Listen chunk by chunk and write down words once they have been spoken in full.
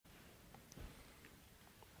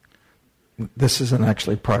this isn't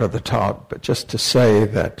actually part of the talk, but just to say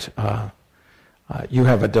that you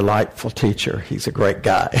have a delightful teacher. He's a great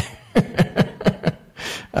guy.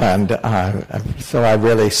 And so I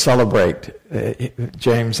really celebrate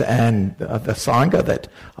James and the Sangha that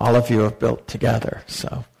all of you have built together.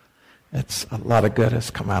 So it's a lot of good has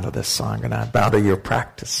come out of this Sangha, and I bow to your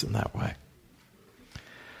practice in that way.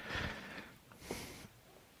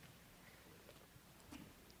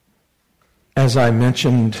 As I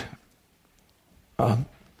mentioned a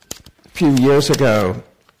few years ago,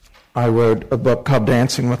 I wrote a book called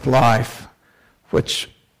Dancing with Life, which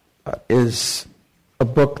is a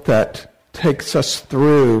book that takes us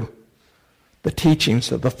through the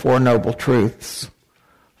teachings of the Four Noble Truths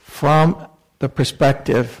from the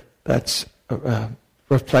perspective that's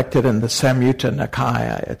reflected in the Samyutta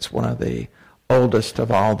Nikaya. It's one of the oldest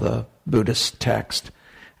of all the Buddhist texts.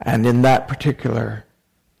 And in that particular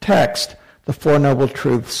text, the Four Noble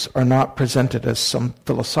Truths are not presented as some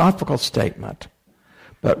philosophical statement,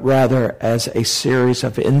 but rather as a series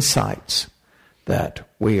of insights that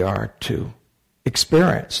we are to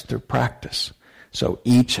experience through practice. So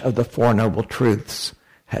each of the Four Noble Truths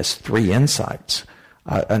has three insights.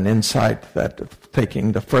 An insight that,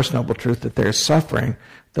 taking the first Noble Truth that there's suffering,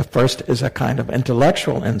 the first is a kind of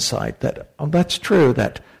intellectual insight that, oh, that's true,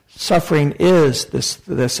 that suffering is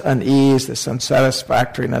this unease, this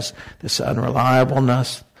unsatisfactoriness, this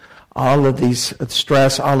unreliableness, all of these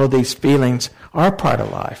stress, all of these feelings are part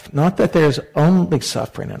of life. Not that there's only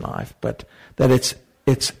suffering in life, but that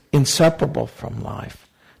it's inseparable from life.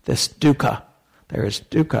 This dukkha, there is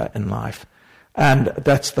dukkha in life. And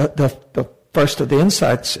that's the first of the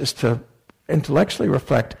insights, is to intellectually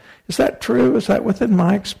reflect, is that true? Is that within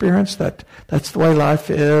my experience that that's the way life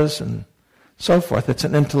is? And so forth. It's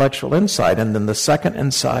an intellectual insight. And then the second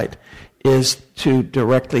insight is to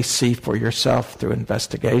directly see for yourself through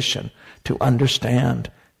investigation, to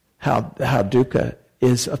understand how dukkha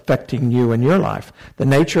is affecting you in your life, the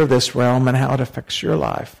nature of this realm and how it affects your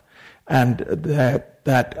life. And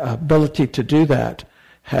that ability to do that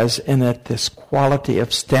has in it this quality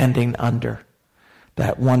of standing under,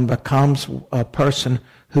 that one becomes a person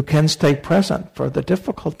who can stay present for the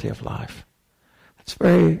difficulty of life. It's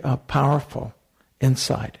very powerful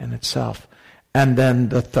insight in itself. And then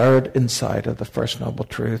the third insight of the First Noble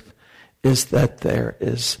Truth is that there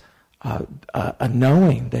is a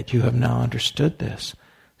knowing that you have now understood this.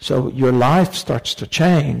 So your life starts to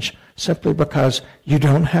change simply because you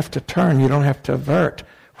don't have to turn, you don't have to avert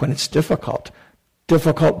when it's difficult.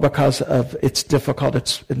 Difficult because of it's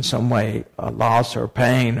in some way loss or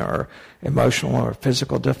pain or emotional or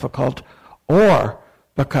physical difficult, or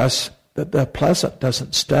because the pleasant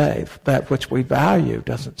doesn't stay, that which we value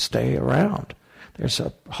doesn't stay around. There's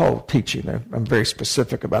a whole teaching. I'm very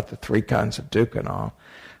specific about the three kinds of dukkha and all.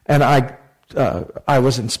 And I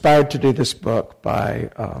was inspired to do this book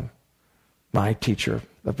by my teacher,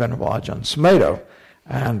 the Venerable Ajahn Sumedho,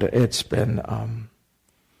 and it's been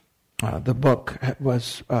the book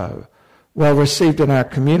was well received in our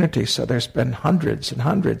community. So there's been hundreds and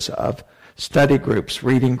hundreds of study groups,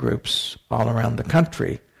 reading groups all around the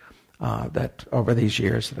country that over these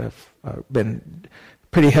years that have been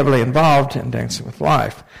pretty heavily involved in Dancing with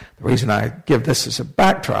Life. The reason I give this as a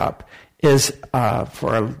backdrop is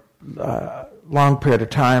for a long period of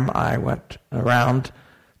time I went around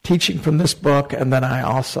teaching from this book, and then I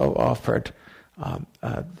also offered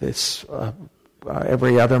this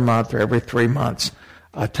every other month or every 3 months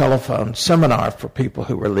a telephone seminar for people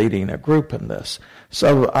who were leading a group in this.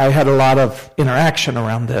 So I had a lot of interaction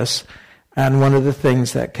around this, and one of the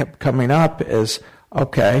things that kept coming up is,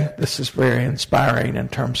 okay, this is very inspiring in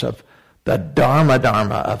terms of the dharma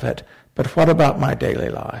of it, but what about my daily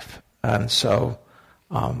life? And so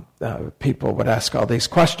people would ask all these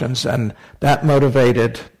questions, and that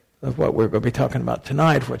motivated what we're going to be talking about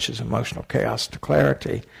tonight, which is emotional chaos to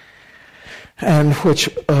clarity, and which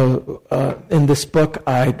in this book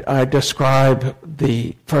I describe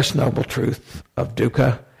the First Noble Truth of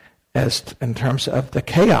dukkha as in terms of the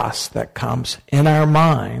chaos that comes in our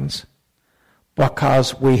minds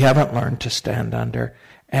because we haven't learned to stand under,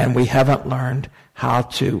 and we haven't learned how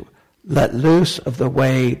to let loose of the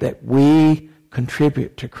way that we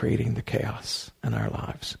contribute to creating the chaos in our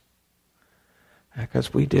lives.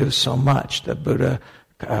 Because we do so much. The Buddha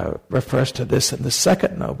refers to this in the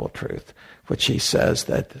Second Noble Truth, which he says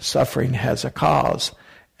that suffering has a cause,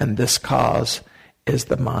 and this cause is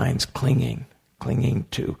the mind's clinging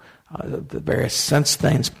to the various sense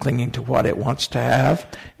things, clinging to what it wants to have,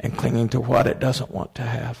 and clinging to what it doesn't want to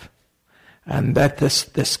have. And that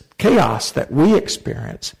this chaos that we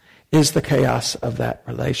experience is the chaos of that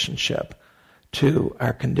relationship to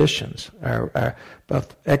our conditions, our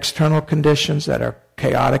both external conditions that are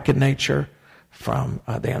chaotic in nature, from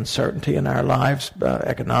the uncertainty in our lives,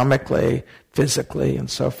 economically, physically, and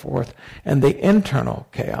so forth, and the internal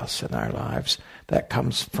chaos in our lives that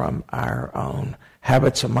comes from our own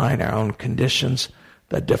habits of mind, our own conditions,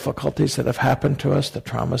 the difficulties that have happened to us, the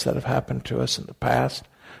traumas that have happened to us in the past,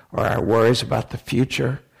 or our worries about the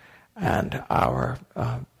future, and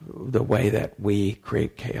the way that we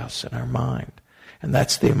create chaos in our mind. And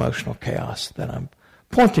that's the emotional chaos that I'm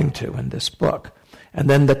pointing to in this book. And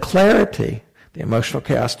then the clarity, the emotional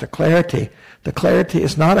chaos to clarity. The clarity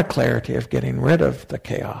is not a clarity of getting rid of the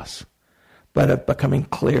chaos, but of becoming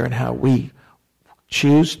clear in how we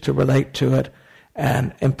choose to relate to it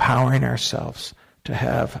and empowering ourselves to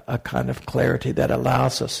have a kind of clarity that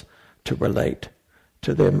allows us to relate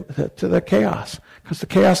to the chaos. Because the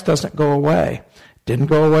chaos doesn't go away. It didn't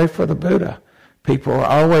go away for the Buddha. People were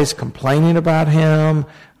always complaining about him.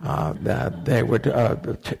 They would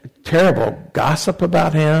terrible gossip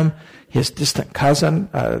about him. His distant cousin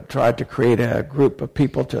tried to create a group of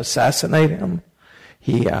people to assassinate him.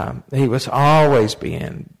 He was always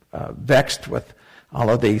being vexed with all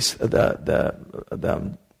of these.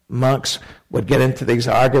 The monks would get into these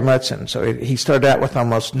arguments, and so he started out with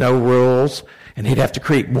almost no rules, and he'd have to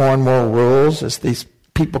create more and more rules as these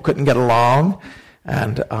people couldn't get along.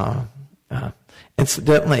 And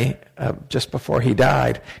incidentally, just before he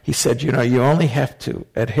died, he said, you only have to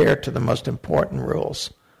adhere to the most important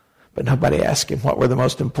rules. But nobody asked him what were the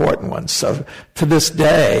most important ones. So to this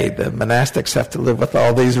day, the monastics have to live with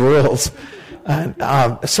all these rules. And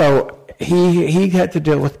so he had to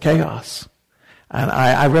deal with chaos. And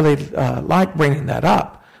I really like bringing that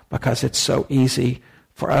up because it's so easy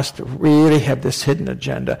for us to really have this hidden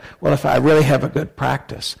agenda. Well, if I really have a good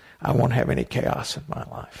practice, I won't have any chaos in my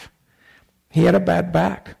life. He had a bad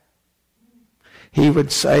back. He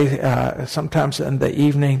would say sometimes in the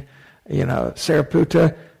evening,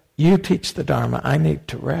 Sariputta, you teach the Dharma, I need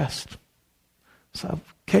to rest. So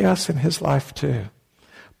chaos in his life too.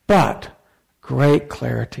 But great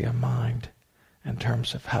clarity of mind in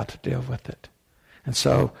terms of how to deal with it. And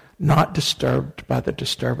so not disturbed by the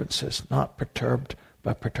disturbances, not perturbed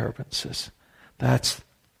by perturbances. That's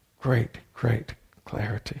great, great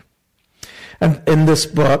clarity. And in this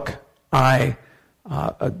book, I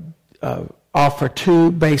offer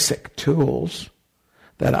two basic tools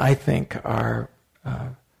that I think are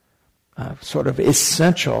sort of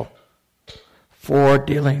essential for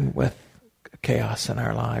dealing with chaos in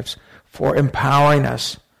our lives, for empowering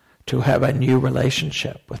us to have a new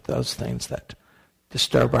relationship with those things that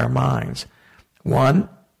disturb our minds. One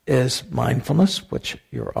is mindfulness, which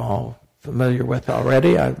you're all familiar with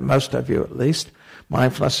already, most of you at least.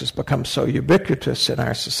 Mindfulness has become so ubiquitous in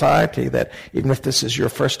our society that even if this is your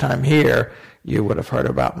first time here, you would have heard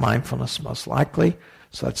about mindfulness most likely.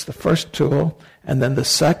 So that's the first tool. And then the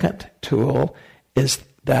second tool is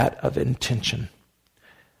that of intention.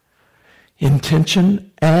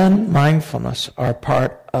 Intention and mindfulness are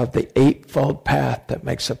part of the eightfold path that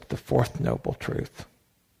makes up the fourth noble truth.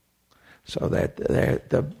 So that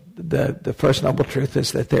the first noble truth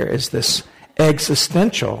is that there is this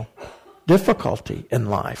existential difficulty in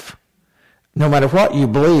life. No matter what you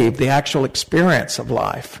believe, the actual experience of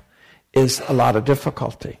life is a lot of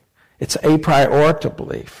difficulty. It's a priori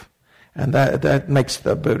belief. And that makes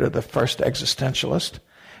the Buddha the first existentialist.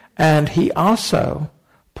 And he also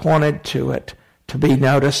pointed to it to be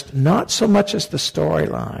noticed not so much as the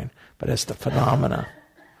storyline, but as the phenomena.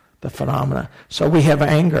 The phenomena. So we have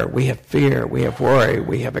anger, we have fear, we have worry,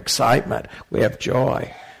 we have excitement, we have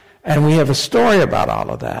joy. And we have a story about all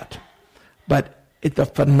of that. But the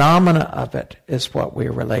phenomena of it is what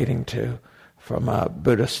we're relating to from a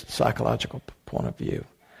Buddhist psychological point of view.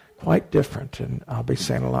 Quite different, and I'll be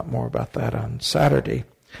saying a lot more about that on Saturday.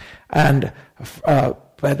 And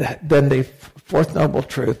but then the fourth noble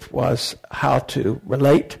truth was how to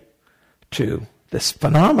relate to this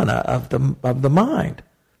phenomena of the mind,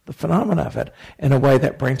 the phenomena of it, in a way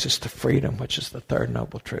that brings us to freedom, which is the third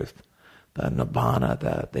noble truth, the nibbana,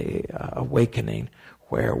 the awakening,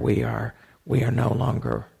 where we are no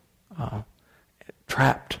longer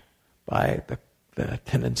trapped by the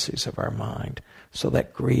tendencies of our mind, so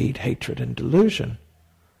that greed, hatred, and delusion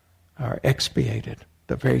are expiated,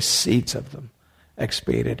 the very seeds of them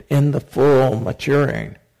expiated in the full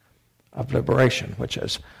maturing of liberation, which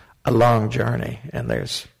is a long journey, and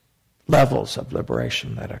there's levels of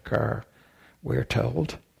liberation that occur, we're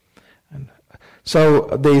told. And so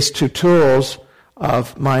these two tools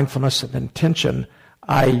of mindfulness and intention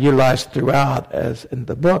I utilize throughout as in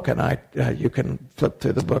the book, and you can flip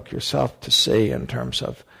through the book yourself to see in terms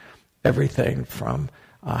of everything from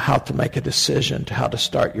how to make a decision to how to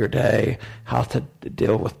start your day, how to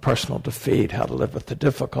deal with personal defeat, how to live with the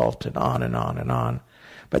difficult, and on and on and on.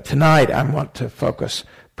 But tonight I want to focus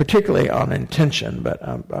particularly on intention, but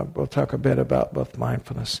we'll talk a bit about both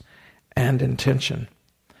mindfulness and intention.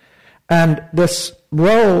 And this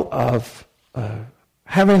role of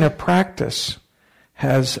having a practice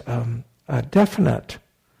has a definite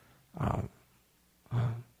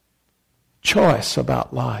choice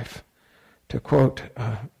about life. To quote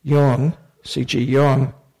Jung, C.G.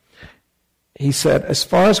 Jung, he said, "As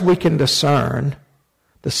far as we can discern,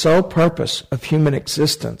 the sole purpose of human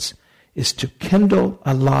existence is to kindle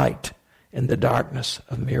a light in the darkness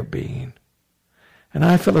of mere being." And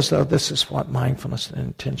I feel as though this is what mindfulness and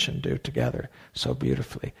intention do together so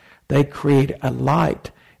beautifully. They create a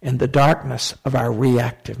light in the darkness of our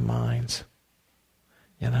reactive minds.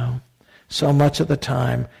 So much of the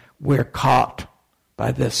time we're caught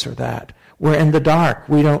by this or that. We're in the dark.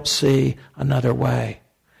 We don't see another way.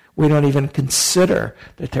 We don't even consider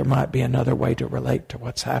that there might be another way to relate to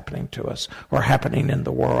what's happening to us or happening in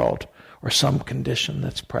the world or some condition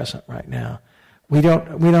that's present right now. We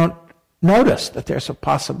don't notice that there's a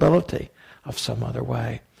possibility of some other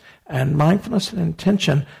way. And mindfulness and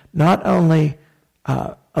intention not only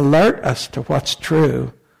alert us to what's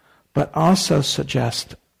true, but also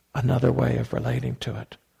suggest another way of relating to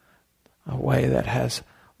it, a way that has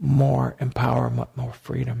more empowerment, more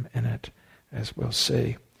freedom in it, as we'll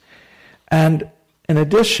see. And in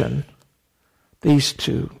addition, these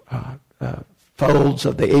two folds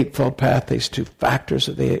of the Eightfold Path, these two factors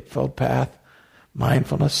of the Eightfold Path,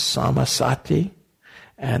 mindfulness, samasati,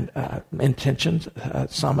 and intentions,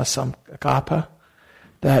 samasankappa,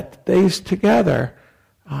 that these together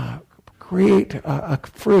create a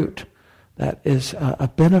fruit that is a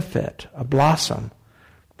benefit, a blossom,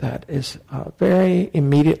 that is very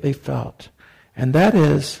immediately felt. And that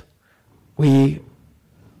is, we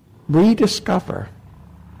rediscover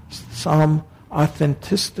some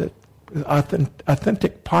authentic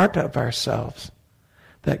part of ourselves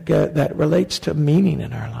that relates to meaning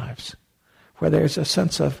in our lives, where there's a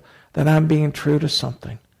sense of that I'm being true to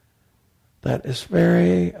something that is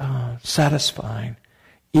very satisfying,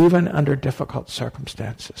 even under difficult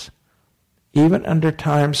circumstances. Even under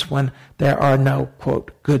times when there are no,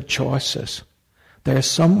 quote, good choices. There's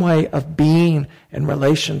some way of being in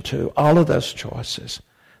relation to all of those choices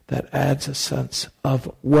that adds a sense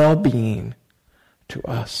of well-being to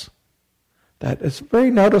us. That is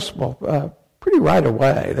very noticeable pretty right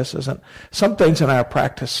away. This isn't, some things in our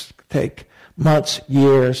practice take months,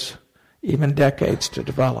 years, even decades to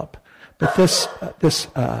develop. But this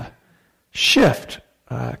shift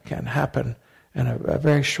can happen in a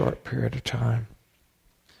very short period of time.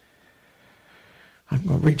 I'm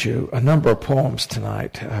going to read you a number of poems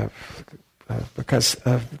tonight because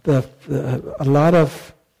a lot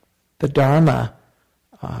of the Dharma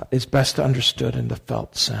is best understood in the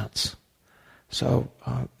felt sense. So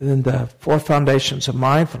in the four foundations of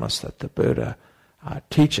mindfulness that the Buddha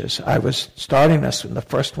teaches, I was starting us in the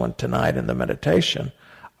first one tonight in the meditation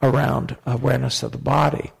around awareness of the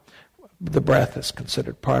body. The breath is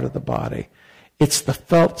considered part of the body. It's the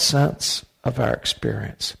felt sense of our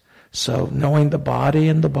experience. So knowing the body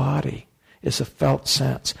in the body is a felt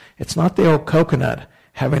sense. It's not the old coconut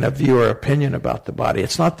having a view or opinion about the body.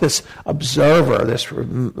 It's not this observer, this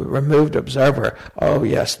removed observer. Oh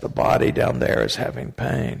yes, the body down there is having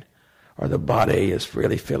pain, or the body is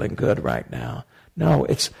really feeling good right now. No,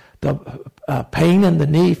 it's the pain in the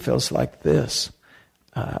knee feels like this.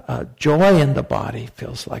 Joy in the body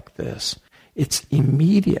feels like this. It's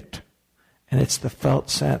immediate. And it's the felt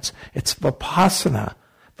sense. It's vipassana.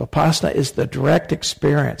 Vipassana is the direct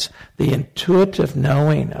experience, the intuitive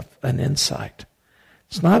knowing of an insight.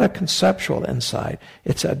 It's not a conceptual insight.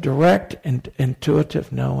 It's a direct and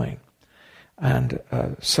intuitive knowing. And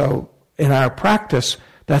so in our practice,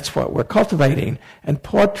 that's what we're cultivating. And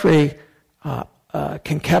poetry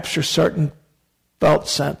can capture certain felt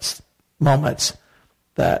sense moments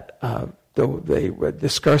that the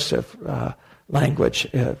discursive language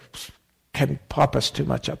can pop us too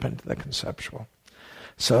much up into the conceptual.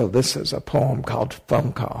 So this is a poem called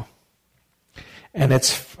Phone Call. And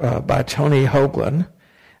it's by Tony Hoagland,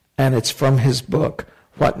 and it's from his book,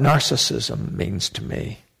 What Narcissism Means to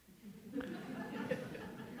Me.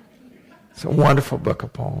 It's a wonderful book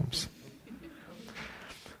of poems.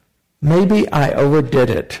 Maybe I overdid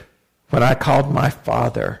it when I called my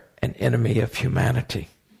father an enemy of humanity.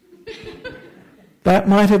 That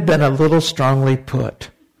might have been a little strongly put,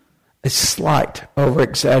 a slight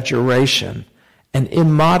over-exaggeration, an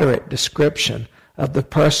immoderate description of the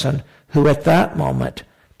person who at that moment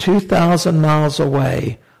 2,000 miles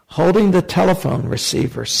away, holding the telephone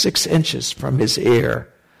receiver 6 inches from his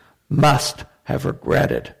ear, must have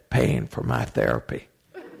regretted paying for my therapy.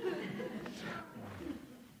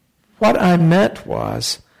 What I meant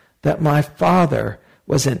was that my father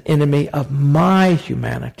was an enemy of my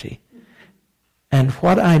humanity. And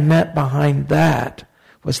what I meant behind that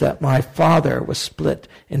was that my father was split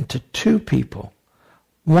into 2 people,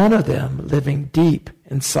 one of them living deep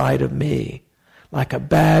inside of me, like a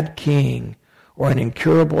bad king or an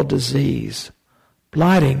incurable disease,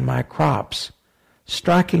 blighting my crops,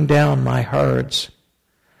 striking down my herds,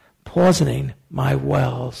 poisoning my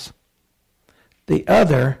wells. The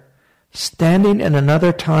other, standing in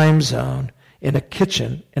another time zone in a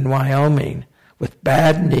kitchen in Wyoming with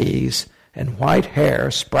bad knees and white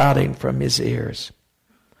hair sprouting from his ears.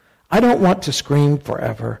 I don't want to scream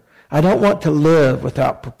forever. I don't want to live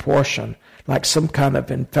without proportion, like some kind of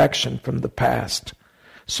infection from the past.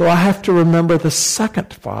 So I have to remember the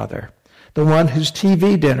second father, the one whose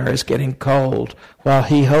TV dinner is getting cold while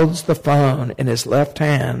he holds the phone in his left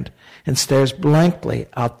hand and stares blankly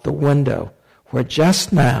out the window where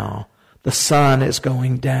just now the sun is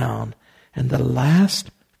going down and the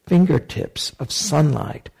last fingertips of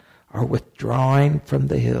sunlight are withdrawing from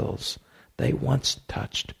the hills they once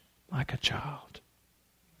touched like a child.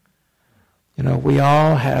 You know, we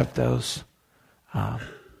all have those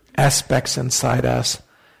aspects inside us.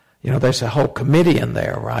 You know, there's a whole committee in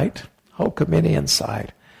there, right? Whole committee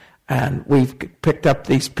inside. And we've picked up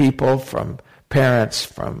these people from parents,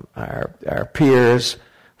 from our peers,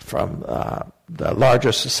 from the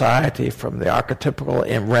larger society, from the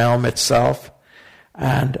archetypical realm itself.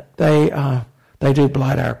 And they do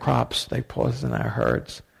blight our crops. They poison our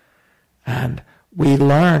herds. And we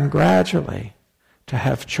learn gradually to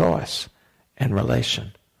have choice in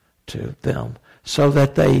relation to them so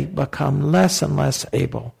that they become less and less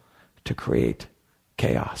able to create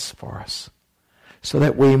chaos for us. So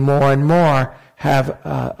that we more and more have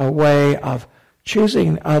a way of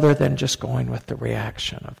choosing other than just going with the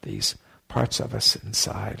reaction of these parts of us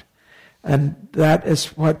inside. And that is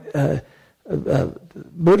what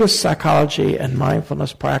Buddhist psychology and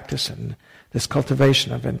mindfulness practice and this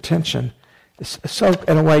cultivation of intention is so,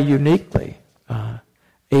 in a way, uniquely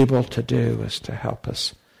able to do, is to help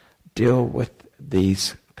us deal with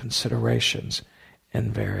these considerations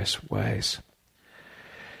in various ways.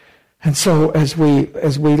 And so as we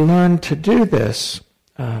learn to do this,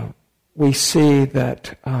 we see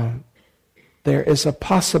that there is a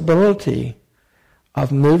possibility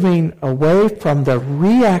of moving away from the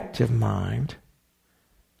reactive mind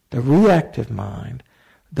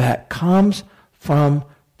that comes from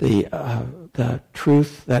the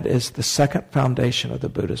truth that is the second foundation of the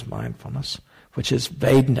Buddha's mindfulness, which is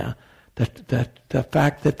Vedana, the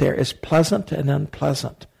fact that there is pleasant and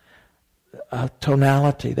unpleasant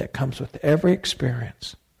tonality that comes with every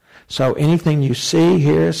experience. So anything you see,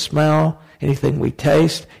 hear, smell, anything we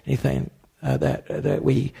taste, anything that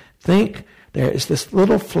we think, there is this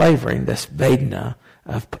little flavoring, this Vedana,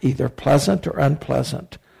 of either pleasant or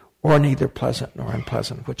unpleasant, or neither pleasant nor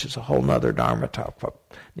unpleasant, which is a whole other Dharma talk, what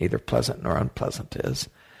neither pleasant nor unpleasant is.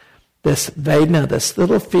 This Vedana, this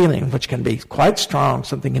little feeling, which can be quite strong,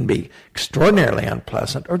 something can be extraordinarily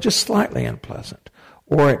unpleasant or just slightly unpleasant,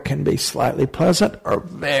 or it can be slightly pleasant or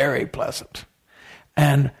very pleasant.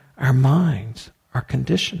 And our minds are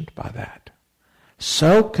conditioned by that.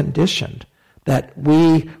 So conditioned that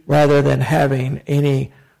we, rather than having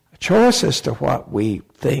any choice as to what we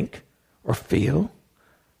think or feel,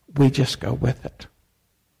 we just go with it.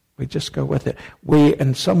 We just go with it. We,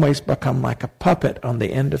 in some ways, become like a puppet on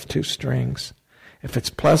the end of 2 strings. If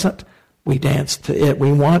it's pleasant, we dance to it.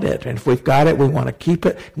 We want it. And if we've got it, we want to keep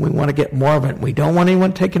it. And we want to get more of it. We don't want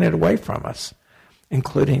anyone taking it away from us,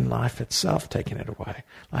 including life itself taking it away,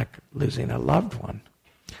 like losing a loved one.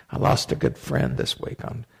 I lost a good friend this week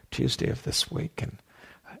on Tuesday of this week and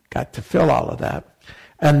got to feel all of that.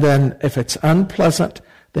 And then if it's unpleasant,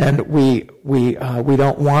 then we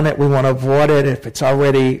don't want it. We want to avoid it. If it's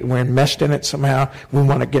already, we're enmeshed in it somehow, we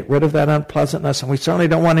want to get rid of that unpleasantness, and we certainly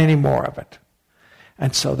don't want any more of it.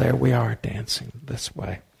 And so there we are dancing this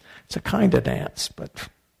way. It's a kind of dance, but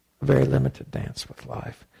a very limited dance with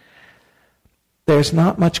life. There's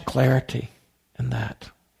not much clarity in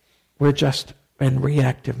that. We're just in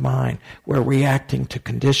reactive mind. We're reacting to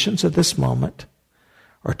conditions of this moment,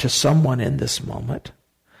 or to someone in this moment,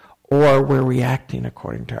 or we're reacting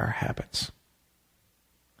according to our habits.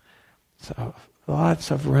 So lots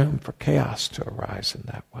of room for chaos to arise in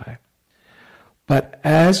that way. But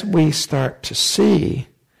as we start to see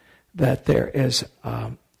that there is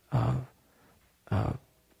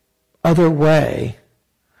other way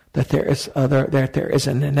that there is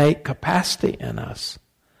an innate capacity in us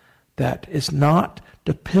that is not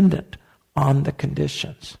dependent on the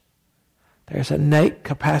conditions. There's an innate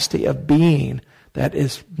capacity of being that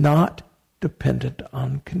is not dependent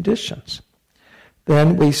on conditions.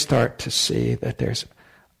 Then we start to see that there's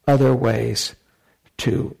other ways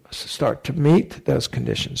to start to meet those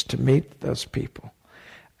conditions, to meet those people.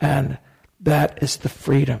 And that is the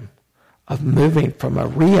freedom of moving from a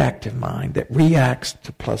reactive mind that reacts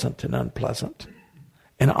to pleasant and unpleasant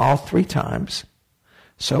in all three times.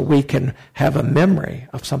 So we can have a memory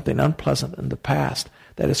of something unpleasant in the past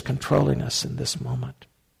that is controlling us in this moment.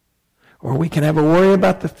 Or we can have a worry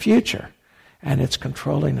about the future and it's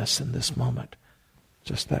controlling us in this moment.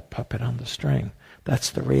 Just that puppet on the string. That's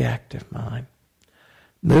the reactive mind.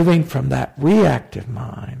 Moving from that reactive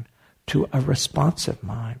mind to a responsive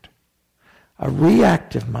mind. A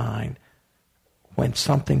reactive mind, when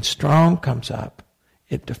something strong comes up,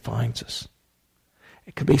 it defines us.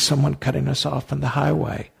 It could be someone cutting us off on the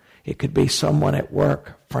highway. It could be someone at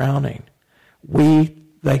work frowning. They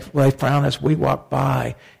frown as we walk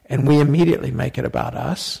by, and we immediately make it about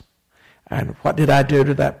us. And what did I do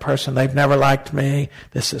to that person? They've never liked me.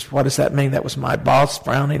 What does that mean? That was my boss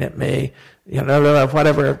frowning at me.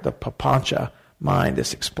 Whatever the papancha mind,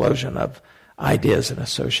 this explosion of ideas and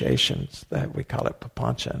associations, that we call it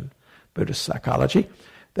papancha in Buddhist psychology,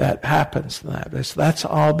 that happens. That's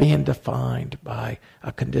all being defined by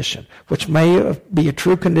a condition, which may be a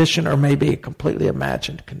true condition or may be a completely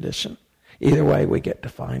imagined condition. Either way, we get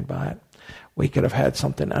defined by it. We could have had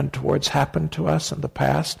something untoward happen to us in the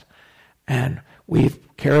past, and we've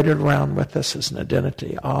carried it around with us as an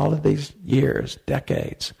identity all of these years,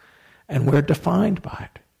 decades, and we're defined by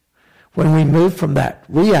it. When we move from that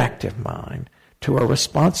reactive mind to a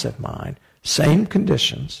responsive mind, same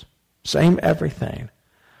conditions, same everything,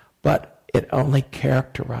 but it only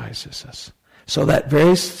characterizes us. So that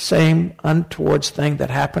very same untoward thing that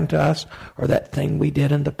happened to us, or that thing we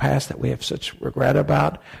did in the past that we have such regret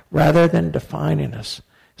about, rather than defining us,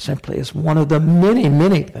 simply as one of the many,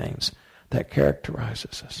 many things that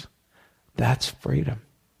characterizes us. That's freedom.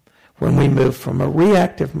 When we move from a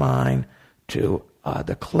reactive mind to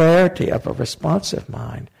the clarity of a responsive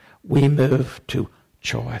mind, we move to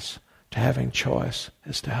choice, to having choice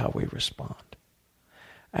as to how we respond.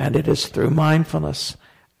 And it is through mindfulness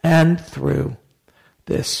and through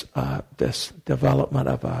this development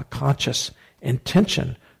of a conscious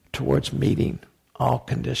intention towards meeting all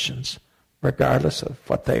conditions, regardless of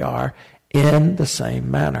what they are, in the same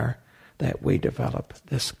manner that we develop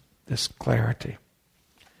this clarity.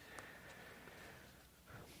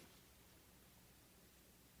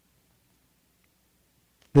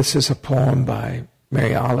 This is a poem by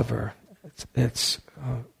Mary Oliver. It's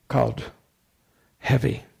called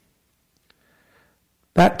Heavy.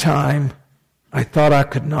 That time, I thought I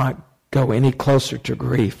could not go any closer to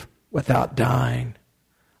grief without dying.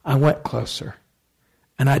 I went closer,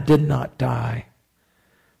 and I did not die.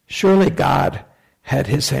 Surely God had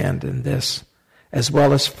his hand in this, as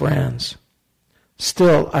well as friends.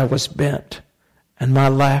 Still I was bent, and my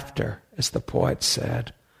laughter, as the poet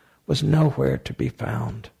said, was nowhere to be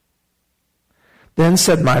found. Then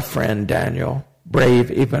said my friend Daniel,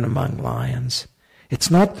 brave even among lions,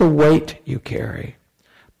 it's not the weight you carry,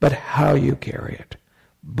 but how you carry it.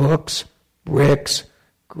 Books, bricks,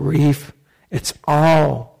 grief, it's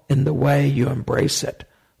all in the way you embrace it,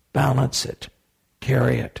 balance it,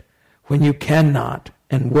 carry it, when you cannot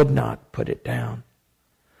and would not put it down.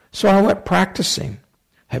 So I went practicing.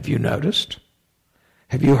 Have you noticed?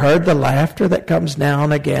 Have you heard the laughter that comes now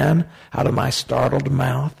and again out of my startled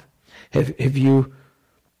mouth? Have you,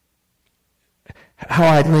 how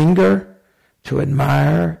I linger to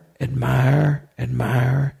admire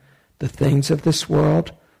the things of this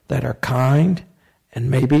world that are kind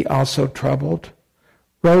and maybe also troubled?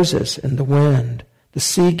 Roses in the wind, the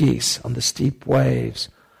sea geese on the steep waves,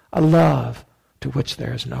 a love to which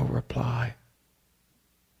there is no reply.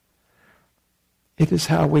 It is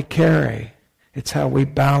how we carry. It's how we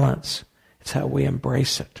balance. It's how we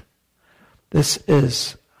embrace it. This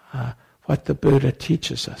is what the Buddha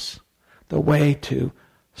teaches us. The way to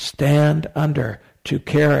stand under, to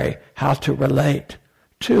carry, how to relate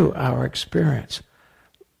to our experience.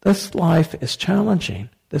 This life is challenging.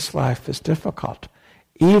 This life is difficult.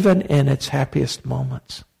 Even in its happiest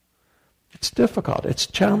moments. It's difficult. It's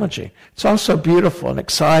challenging. It's also beautiful and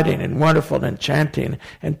exciting and wonderful and enchanting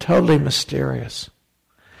and totally mysterious.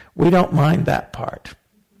 We don't mind that part.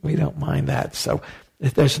 We don't mind that. So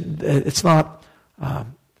does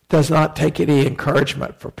not take any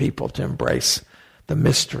encouragement for people to embrace the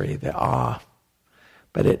mystery, the awe.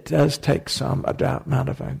 But it does take some amount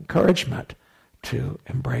of encouragement to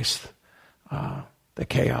embrace the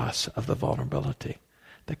chaos of the vulnerability,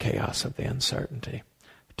 the chaos of the uncertainty.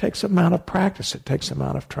 It takes an amount of practice. It takes an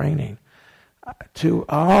amount of training to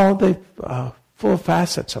all the full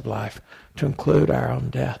facets of life, to include our own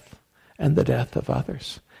death and the death of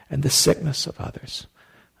others and the sickness of others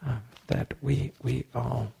that we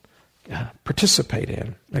all participate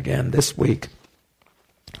in. Again, this week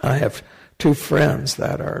I have two friends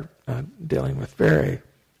that are dealing with very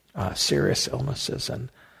serious illnesses, and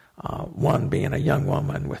one being a young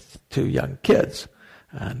woman with two young kids.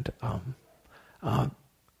 And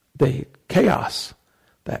the chaos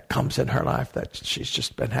that comes in her life that she's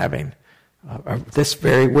just been having this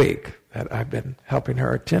very week that I've been helping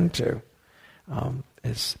her attend to,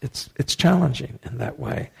 it's challenging in that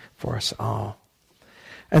way for us all.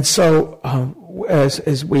 And so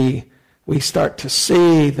as we start to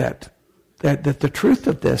see that the truth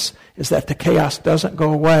of this is that the chaos doesn't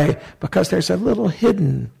go away because there's a little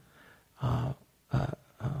hidden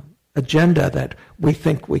agenda that we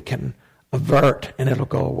think we can avert and it'll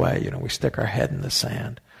go away. We stick our head in the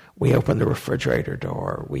sand. We open the refrigerator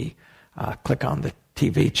door. We click on the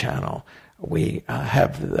TV channel. We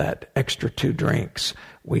have that extra 2 drinks.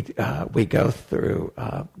 We go through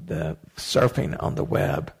the surfing on the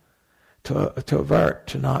web to avert,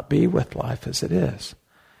 to not be with life as it is.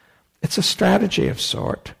 It's a strategy of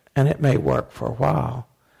sort, and it may work for a while,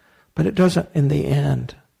 but it doesn't, in the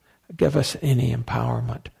end, give us any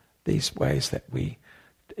empowerment. These ways that we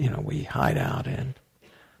hide out in.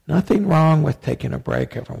 Nothing wrong with taking a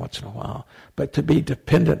break every once in a while, but to be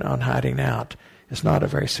dependent on hiding out is not a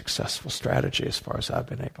very successful strategy as far as I've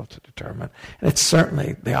been able to determine. And it's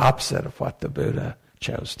certainly the opposite of what the Buddha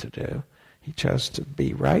chose to do. He chose to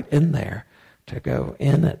be right in there, to go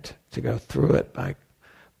in it, to go through it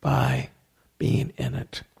by being in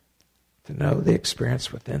it, to know the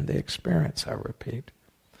experience within the experience, I repeat.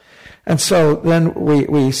 And so then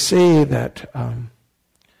we see that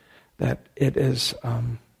that it is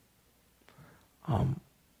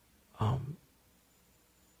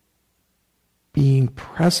being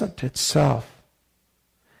present itself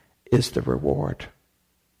is the reward.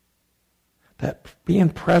 That being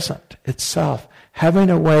present itself, having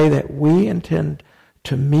a way that we intend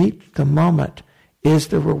to meet the moment, is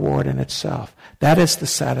the reward in itself. That is the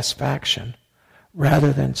satisfaction,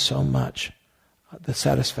 rather than so much the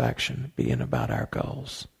satisfaction being about our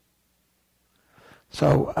goals.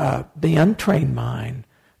 So the untrained mind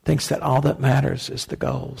thinks that all that matters is the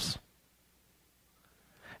goals.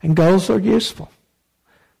 And goals are useful.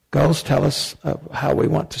 Goals tell us how we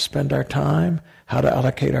want to spend our time, how to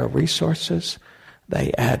allocate our resources.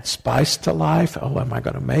 They add spice to life. Oh, am I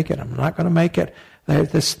going to make it? I'm not going to make it.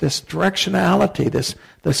 This directionality,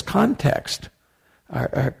 this context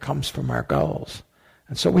comes from our goals.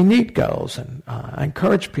 And so we need goals, and I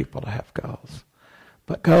encourage people to have goals.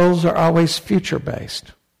 But goals are always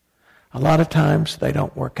future-based. A lot of times they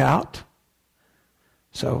don't work out.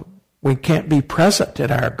 So we can't be present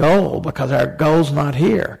at our goal because our goal's not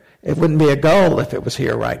here. It wouldn't be a goal if it was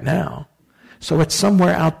here right now. So it's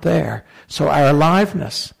somewhere out there. So our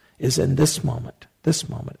aliveness is in this moment,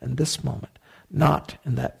 and this moment, not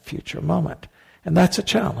in that future moment. And that's a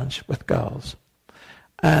challenge with goals.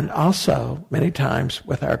 And also, many times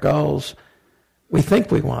with our goals, we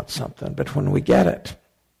think we want something, but when we get it,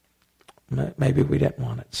 maybe we didn't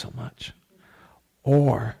want it so much.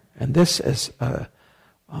 Or, and this is,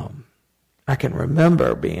 I can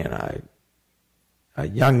remember being a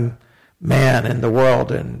young man in the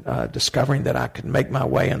world and discovering that I could make my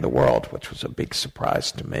way in the world, which was a big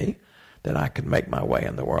surprise to me, that I could make my way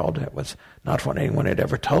in the world. It was not what anyone had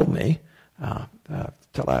ever told me.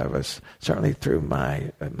 Till I was, certainly through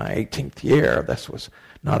my 18th year, this was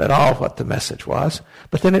not at all what the message was.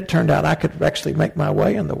 But then it turned out I could actually make my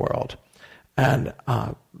way in the world. And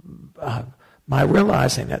my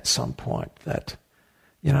realizing at some point that,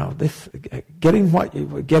 this getting what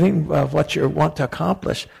you want to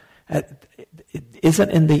accomplish it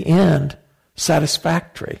isn't in the end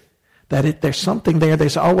satisfactory. That there's something there.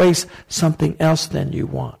 There's always something else than you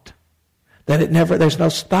want. That there's no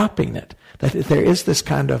stopping it. That there is this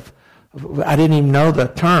kind of, I didn't even know the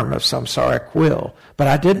term of samsaric will, but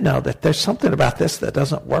I did know that there's something about this that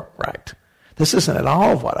doesn't work right. This isn't at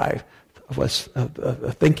all what I was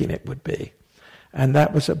thinking it would be. And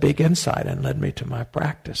that was a big insight and led me to my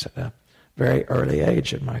practice at a very early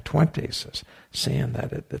age in my 20s, seeing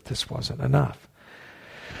that this wasn't enough.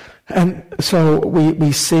 And so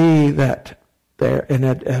we see that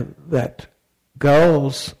that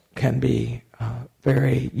goals can be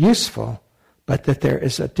very useful, but that there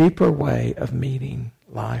is a deeper way of meeting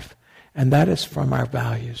life, and that is from our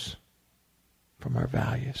values. From our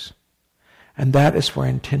values. And that is where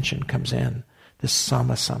intention comes in, this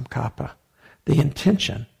sama samkappa, the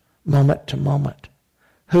intention, moment to moment,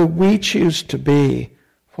 who we choose to be,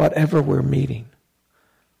 whatever we're meeting.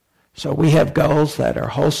 So we have goals that are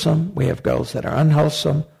wholesome, we have goals that are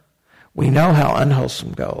unwholesome. We know how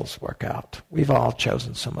unwholesome goals work out. We've all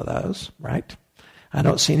chosen some of those, right? I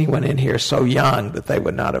don't see anyone in here so young that they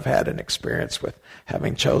would not have had an experience with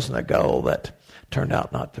having chosen a goal that turned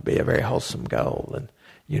out not to be a very wholesome goal, and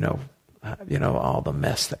you know all the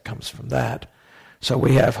mess that comes from that. So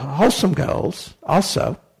we have wholesome goals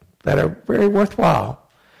also that are very worthwhile,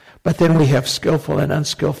 but then we have skillful and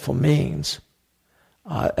unskillful means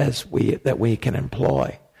that we can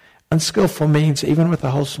employ. Unskillful means, even with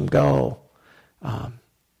a wholesome goal,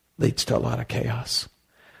 leads to a lot of chaos,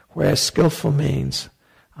 whereas skillful means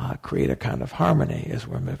create a kind of harmony as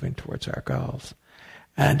we're moving towards our goals.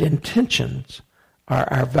 And intentions are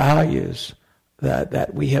our values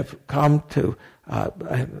that we have come to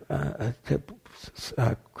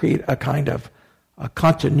create a kind of a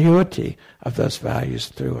continuity of those values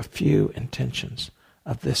through a few intentions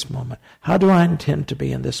of this moment. How do I intend to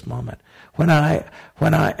be in this moment? When I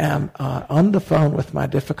am on the phone with my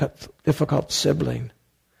difficult sibling,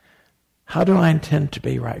 how do I intend to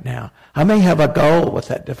be right now? I may have a goal with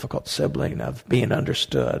that difficult sibling of being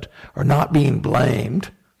understood or not being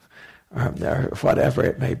blamed or whatever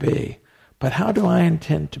it may be. But how do I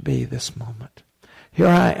intend to be this moment? Here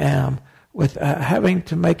I am with having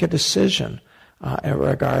to make a decision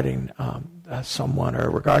regarding someone or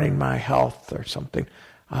regarding my health or something.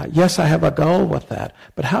 Yes, I have a goal with that,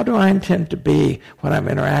 but how do I intend to be when I'm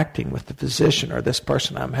interacting with the physician or this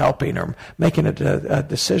person I'm helping or making a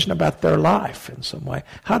decision about their life in some way?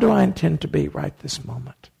 How do I intend to be right this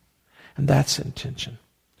moment? And that's intention.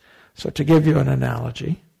 So to give you an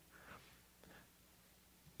analogy,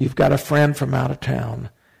 you've got a friend from out of town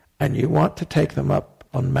and you want to take them up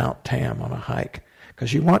on Mount Tam on a hike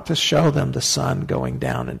because you want to show them the sun going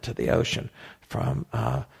down into the ocean from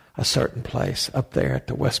a certain place up there at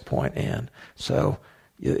the West Point Inn. So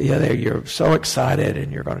you're so excited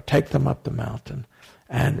and you're going to take them up the mountain.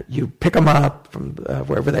 And you pick them up from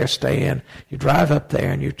wherever they're staying. You drive up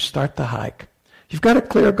there and you start the hike. You've got a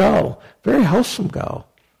clear goal, very wholesome goal.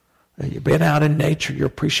 You've been out in nature, you're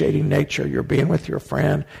appreciating nature, you're being with your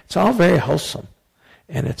friend. It's all very wholesome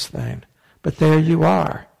in its thing. But there you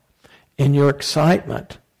are. In your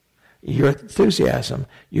excitement, your enthusiasm,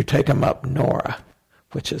 you take them up Nora,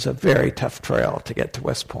 which is a very tough trail to get to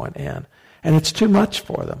West Point Inn. And it's too much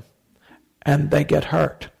for them. And they get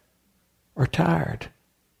hurt or tired.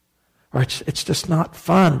 Or it's just not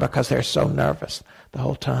fun because they're so nervous the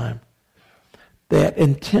whole time. That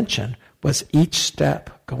intention was each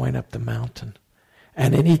step going up the mountain.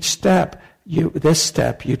 And in each step, you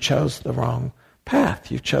chose the wrong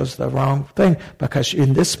path. You chose the wrong thing because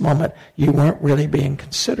in this moment, you weren't really being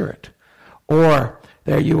considerate. Or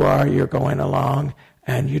there you are, you're going along,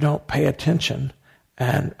 and you don't pay attention,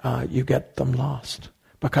 and you get them lost.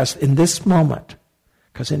 Because in this moment,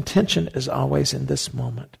 because intention is always in this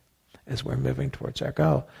moment as we're moving towards our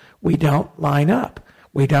goal, we don't line up.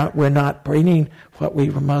 We're not bringing what we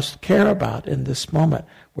most care about in this moment.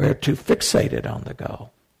 We're too fixated on the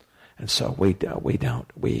goal. And so we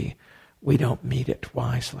don't meet it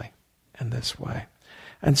wisely in this way.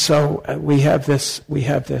 And so we have this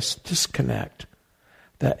disconnect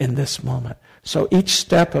that in this moment. So each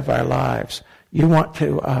step of our lives, you want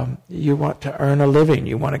to earn a living.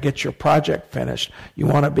 You want to get your project finished. You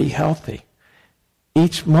want to be healthy.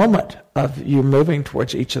 Each moment of you moving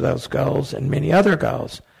towards each of those goals and many other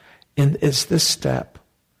goals is this step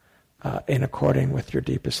in according with your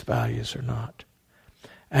deepest values or not.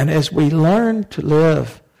 And as we learn to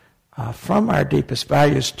live from our deepest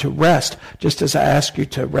values, to rest, just as I ask you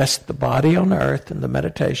to rest the body on earth in the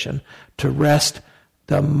meditation, to rest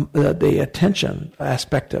the attention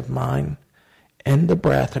aspect of mind in the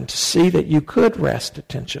breath, and to see that you could rest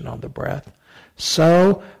attention on the breath.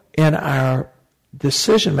 So in our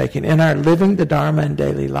decision-making, in our living the Dharma in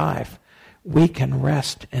daily life, we can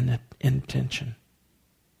rest in intention.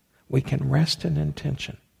 We can rest in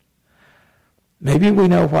intention. Maybe we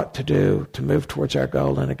know what to do to move towards our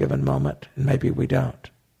goal in a given moment, and maybe we don't.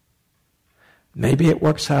 Maybe it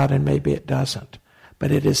works out and maybe it doesn't.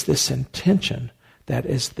 But it is this intention that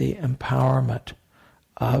is the empowerment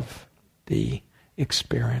of the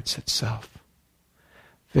experience itself.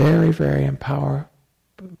 Very, very empowering,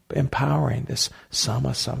 this sama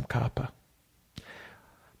samkappa.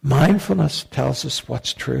 Mindfulness tells us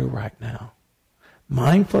what's true right now.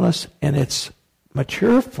 Mindfulness in its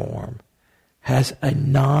mature form has a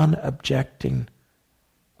non-objecting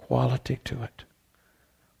quality to it.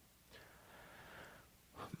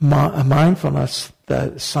 Mindfulness,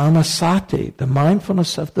 the samasati, the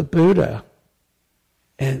mindfulness of the Buddha,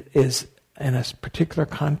 is in a particular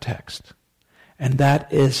context. And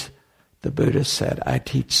that is, the Buddha said, I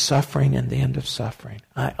teach suffering and the end of suffering.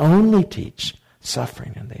 I only teach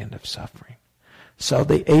suffering and the end of suffering. So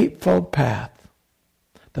the Eightfold Path,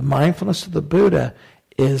 the mindfulness of the Buddha,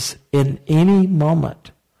 is in any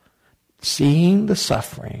moment seeing the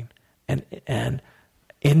suffering and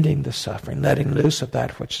ending the suffering, letting loose of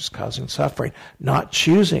that which is causing suffering, not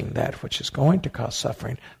choosing that which is going to cause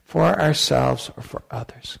suffering for ourselves or for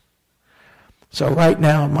others. So right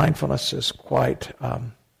now, mindfulness is quite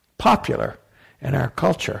popular in our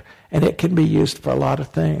culture, and it can be used for a lot of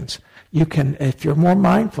things. You can, if you're more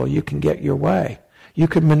mindful, you can get your way. You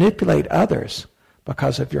can manipulate others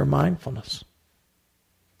because of your mindfulness,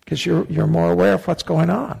 because you're more aware of what's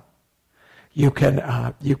going on. You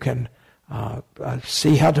can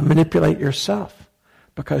see how to manipulate yourself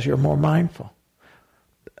because you're more mindful.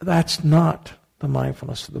 That's not the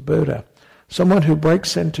mindfulness of the Buddha. Someone who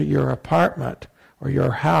breaks into your apartment or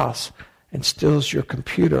your house and steals your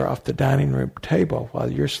computer off the dining room table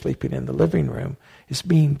while you're sleeping in the living room is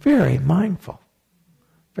being very mindful.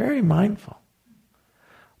 Very mindful.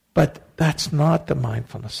 But that's not the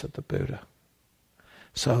mindfulness of the Buddha.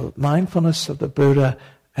 So mindfulness of the Buddha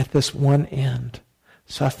at this one end,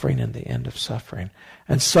 suffering and the end of suffering.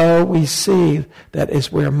 And so we see that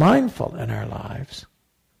as we're mindful in our lives,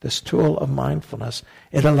 this tool of mindfulness,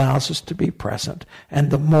 it allows us to be present. And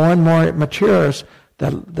the more and more it matures,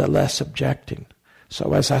 the less objecting.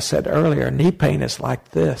 So as I said earlier, knee pain is like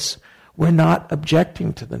this. We're not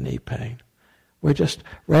objecting to the knee pain. We're just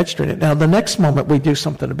registering it. Now, the next moment we do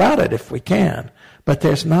something about it if we can. But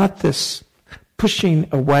there's not this pushing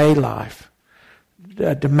away life,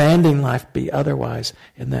 demanding life be otherwise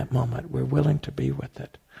in that moment. We're willing to be with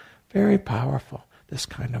it. Very powerful, this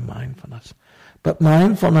kind of mindfulness. But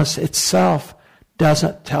mindfulness itself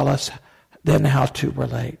doesn't tell us then how to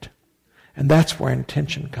relate. And that's where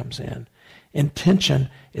intention comes in. Intention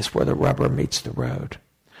is where the rubber meets the road.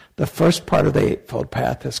 The first part of the Eightfold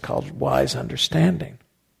Path is called wise understanding.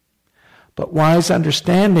 But wise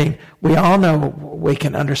understanding, we all know we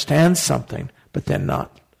can understand something, but then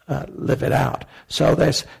not live it out. So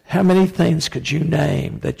there's, how many things could you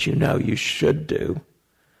name that you know you should do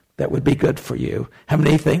that would be good for you? How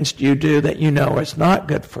many things do you do that you know is not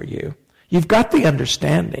good for you? You've got the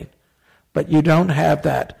understanding, but you don't have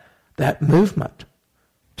that movement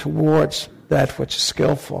towards that which is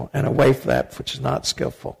skillful and away from that which is not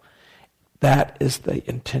skillful. That is the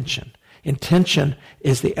intention. Intention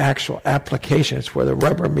is the actual application. It's where the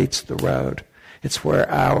rubber meets the road. It's where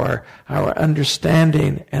our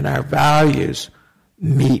understanding and our values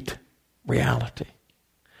meet reality.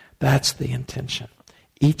 That's the intention.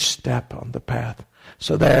 Each step on the path.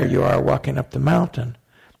 So there you are walking up the mountain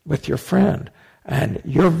with your friend, and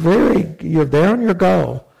you're there on your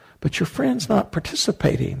goal, but your friend's not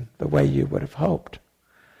participating the way you would have hoped.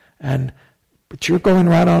 But you're going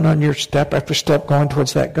right on your step after step going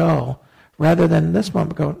towards that goal, rather than in this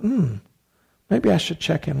moment going, maybe I should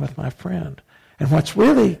check in with my friend. And what's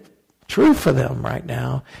really true for them right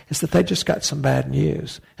now is that they just got some bad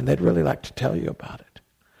news, and they'd really like to tell you about it.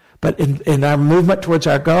 But in our movement towards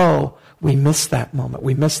our goal, we miss that moment.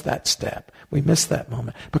 We miss that step. We miss that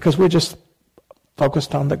moment because we're just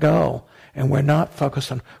focused on the goal. And we're not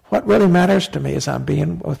focused on what really matters to me is I'm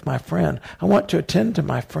being with my friend. I want to attend to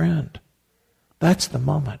my friend. That's the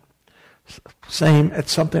moment. Same at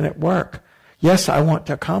something at work. Yes, I want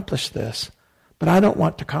to accomplish this, but I don't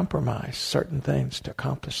want to compromise certain things to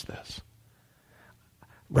accomplish this.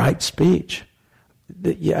 Right speech.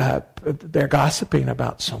 They're gossiping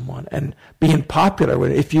about someone and being popular.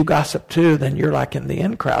 If you gossip too, then you're like in the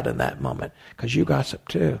in crowd in that moment because you gossip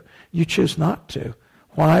too. You choose not to.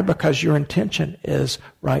 Why? Because your intention is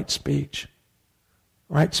right speech.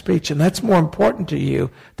 Right speech. And that's more important to you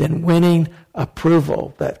than winning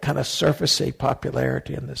approval, that kind of surfacey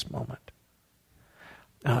popularity in this moment.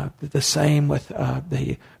 The same with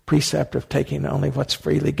the precept of taking only what's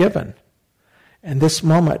freely given. In this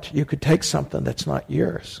moment, you could take something that's not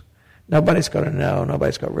yours. Nobody's going to know.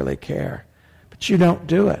 Nobody's going to really care. But you don't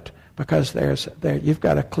do it because you've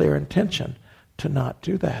got a clear intention to not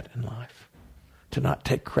do that in life. To not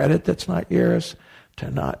take credit that's not yours. To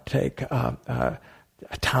not take a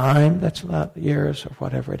time that's not yours or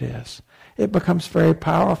whatever it is. It becomes very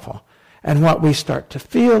powerful. And what we start to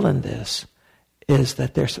feel in this is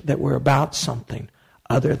that we're about something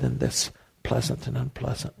other than this pleasant and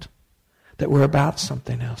unpleasant. That we're about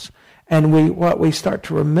something else. And what we start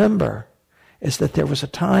to remember is that there was a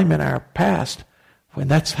time in our past when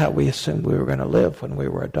that's how we assumed we were going to live when we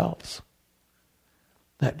were adults.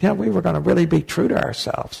 That, we were going to really be true to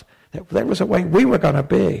ourselves. That there was a way we were going to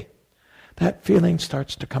be. That feeling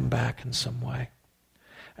starts to come back in some way.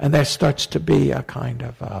 And there starts to be a kind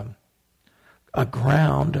of a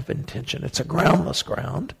ground of intention. It's a groundless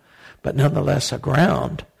ground, but nonetheless a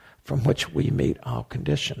ground from which we meet all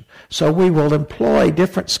condition. So we will employ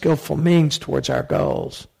different skillful means towards our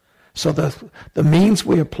goals. So the means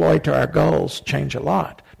we employ to our goals change a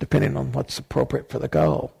lot, depending on what's appropriate for the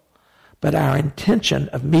goal. But our intention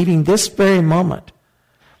of meeting this very moment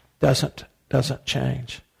doesn't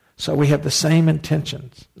change. So we have the same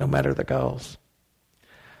intentions, no matter the goals.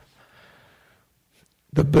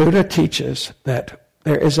 The Buddha teaches that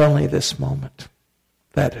there is only this moment,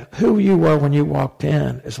 that who you were when you walked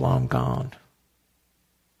in is long gone.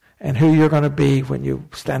 And who you're going to be when you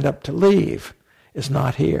stand up to leave is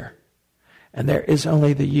not here. And there is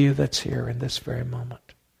only the you that's here in this very moment.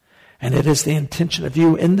 And it is the intention of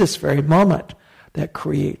you in this very moment that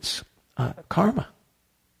creates karma.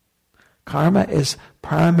 Karma is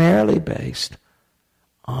primarily based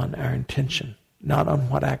on our intention, not on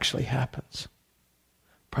what actually happens.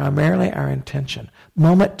 Primarily our intention,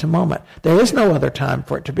 moment to moment. There is no other time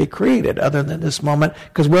for it to be created other than this moment,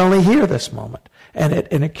 because we're only here this moment. And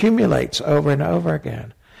it accumulates over and over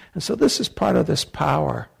again. And so this is part of this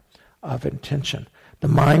power of intention. The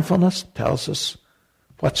mindfulness tells us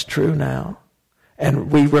what's true now.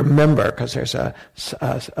 And we remember, because there's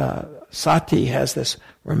sati has this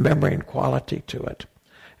remembering quality to it.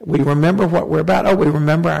 We remember what we're about. We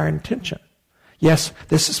remember our intention. Yes,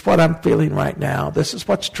 this is what I'm feeling right now. This is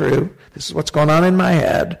what's true. This is what's going on in my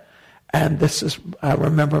head. And I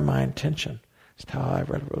remember my intention. That's how I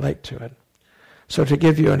relate to it. So to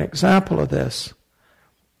give you an example of this,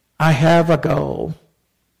 I have a goal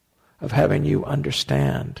of having you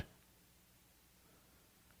understand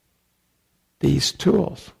these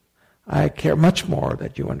tools. I care much more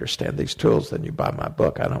that you understand these tools than you buy my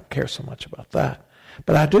book. I don't care so much about that.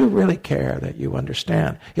 But I do really care that you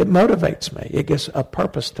understand. It motivates me. It gives a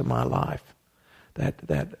purpose to my life. That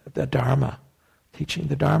the Dharma, teaching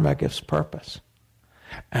the Dharma gives purpose.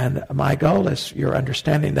 And my goal is your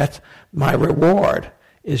understanding. That's my reward,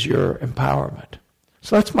 is your empowerment.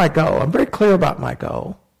 So that's my goal. I'm very clear about my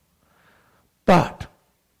goal. But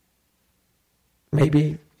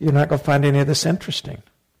maybe you're not going to find any of this interesting.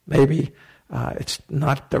 Maybe it's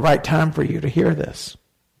not the right time for you to hear this.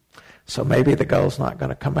 So maybe the goal's not going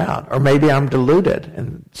to come out. Or maybe I'm deluded,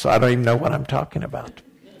 and so I don't even know what I'm talking about.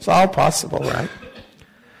 It's all possible, right?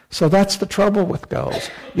 So that's the trouble with goals.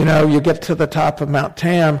 You get to the top of Mount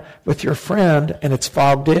Tam with your friend, and it's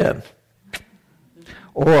fogged in.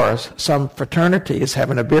 Or some fraternity is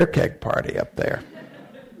having a beer keg party up there.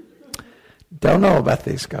 Don't know about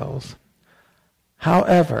these goals.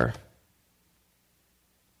 However,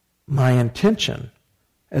 my intention,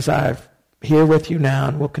 as I've here with you now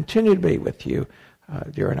and will continue to be with you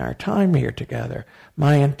during our time here together,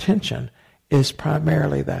 my intention is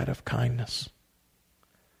primarily that of kindness.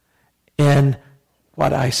 In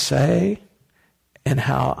what I say and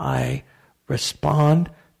how I respond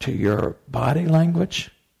to your body language,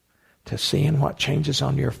 to seeing what changes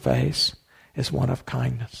on your face, is one of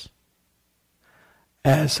kindness.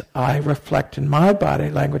 As I reflect in my body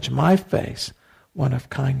language, my face, one of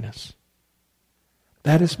kindness.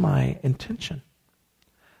 That is my intention.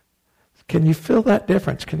 Can you feel that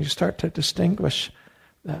difference? Can you start to distinguish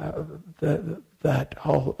that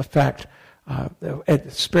whole effect?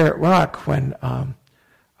 At Spirit Rock, when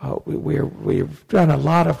we've done a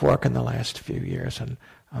lot of work in the last few years and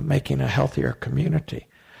making a healthier community.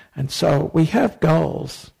 And so we have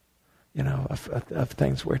goals, of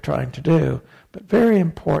things we're trying to do, but very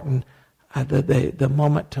important, the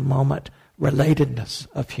moment-to-moment relatedness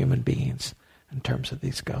of human beings in terms of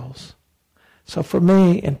these goals. So for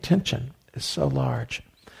me, intention is so large.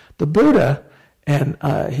 The Buddha, and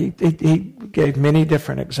he gave many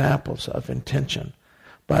different examples of intention,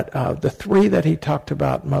 but the three that he talked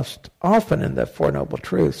about most often in the Four Noble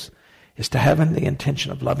Truths is to have the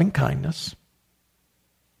intention of loving kindness.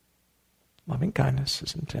 Loving kindness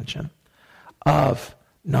is intention. Of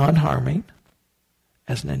non-harming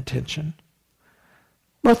as an intention.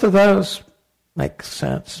 Both of those make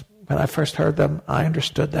sense. When I first heard them, I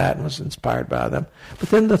understood that and was inspired by them. But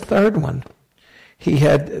then the third one, he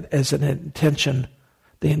had as an intention,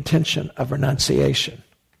 the intention of renunciation.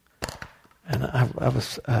 And I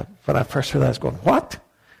was when I first heard that, I was going, what?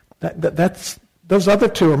 That's those other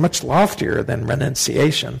two are much loftier than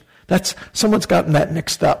renunciation. Someone's gotten that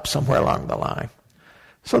mixed up somewhere along the line.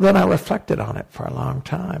 So then I reflected on it for a long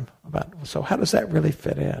time about, so how does that really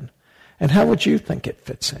fit in? And how would you think it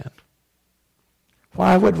fits in?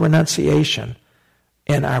 Why would renunciation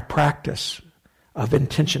in our practice of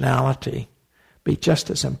intentionality be just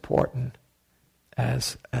as important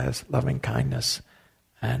as loving kindness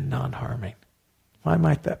and non-harming? Why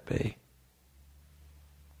might that be?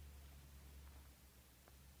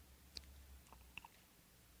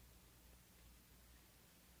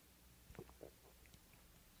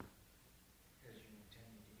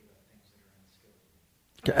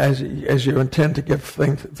 As you intend to give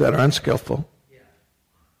things that are unskillful. Yeah.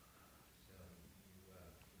 So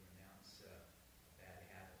you renounce a bad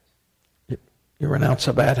habit. You renounce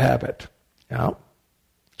a bad habit. Yeah.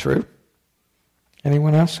 True.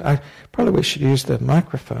 Anyone else? Probably we should use the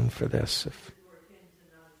microphone for this.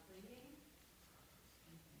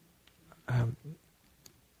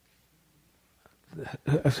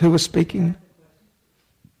 Who was speaking?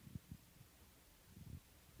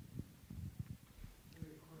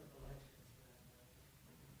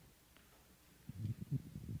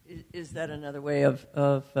 Is that another way of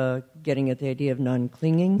getting at the idea of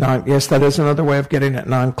non-clinging? Yes, that is another way of getting at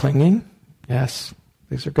non-clinging. Yes,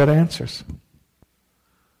 these are good answers.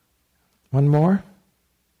 One more?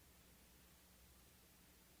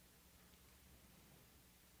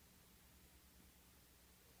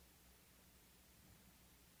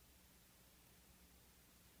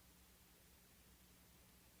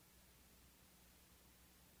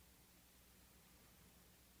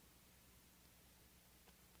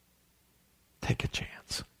 Take a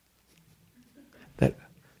chance. That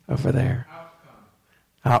over there.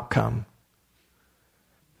 Outcome.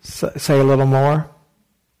 Say a little more.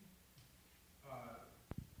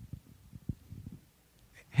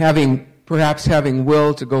 Perhaps having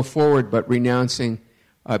will to go forward, but renouncing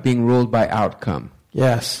being ruled by outcome.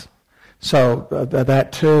 Yes. So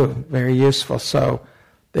that too, very useful. So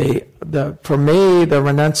for me, the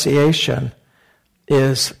renunciation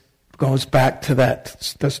goes back to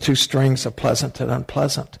those two strings of pleasant and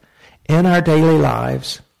unpleasant. In our daily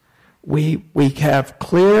lives, we have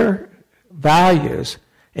clear values,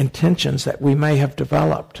 intentions that we may have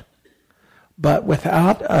developed, but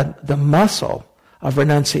without the muscle of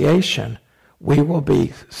renunciation, we will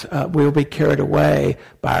be carried away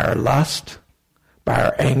by our lust, by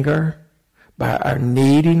our anger, by our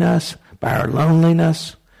neediness, by our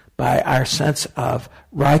loneliness, by our sense of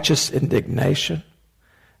righteous indignation,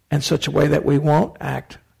 in such a way that we won't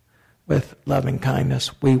act with loving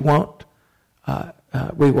kindness. We will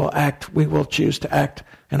choose to act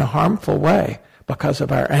in a harmful way because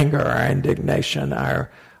of our anger, our indignation,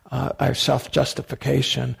 our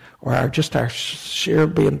self-justification, or our sheer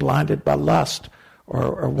being blinded by lust,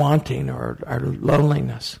 or wanting, or our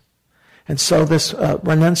loneliness. And so this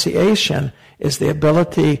renunciation is the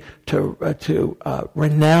ability to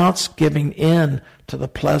renounce giving in to the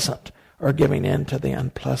pleasant or giving in to the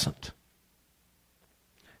unpleasant.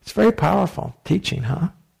 It's very powerful teaching, huh?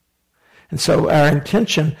 And so our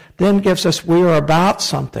intention then gives us, we are about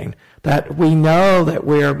something, that we know that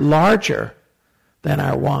we're larger than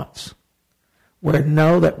our wants. We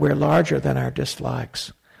know that we're larger than our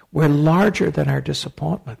dislikes. We're larger than our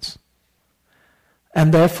disappointments.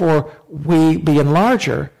 And therefore, we, being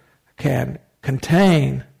larger, can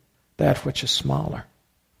contain that which is smaller.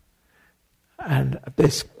 And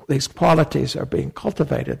these qualities are being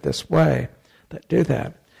cultivated this way that do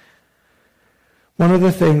that. One of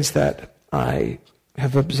the things that I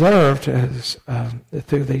have observed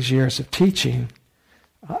through these years of teaching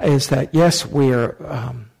is that, yes,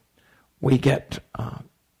 we get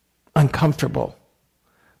uncomfortable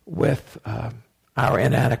with our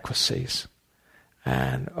inadequacies,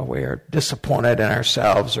 and we're disappointed in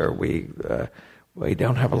ourselves, or we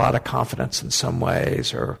don't have a lot of confidence in some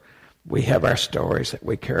ways, or we have our stories that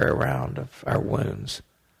we carry around of our wounds.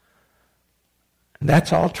 And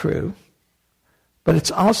that's all true. But it's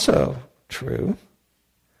also true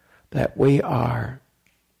that we are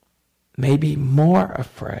maybe more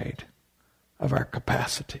afraid of our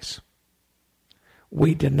capacities.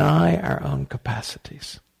 We deny our own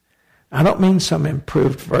capacities. I don't mean some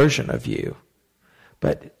improved version of you,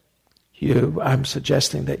 but I'm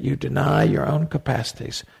suggesting that you deny your own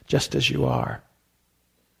capacities just as you are.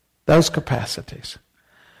 Those capacities.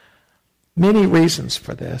 Many reasons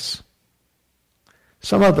for this.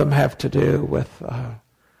 Some of them have to do with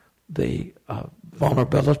the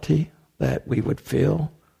vulnerability that we would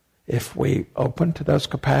feel if we open to those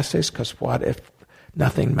capacities, because what if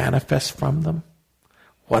nothing manifests from them?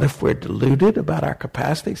 What if we're deluded about our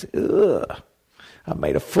capacities? Ugh, I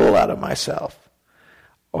made a fool out of myself.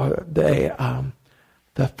 Or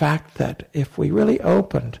the fact that if we really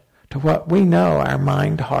opened to what we know our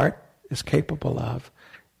mind, heart is capable of,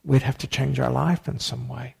 we'd have to change our life in some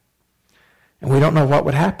way. And we don't know what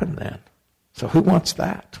would happen then. So who wants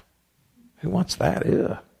that? Who wants that?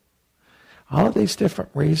 Ew. All of these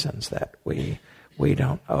different reasons that we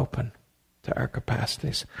don't open to our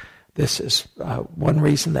capacities. This is one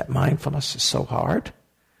reason that mindfulness is so hard,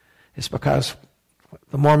 is because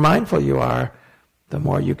the more mindful you are, the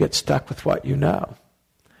more you get stuck with what you know.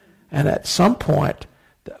 And at some point,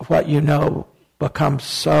 what you know becomes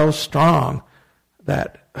so strong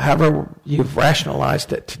that however you've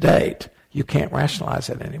rationalized it to date, you can't rationalize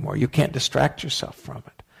it anymore. You can't distract yourself from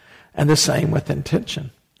it. And the same with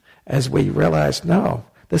intention. As we realize, no,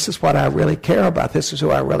 this is what I really care about, this is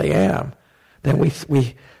who I really am, then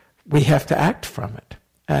we have to act from it.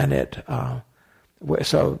 And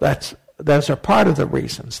so those are part of the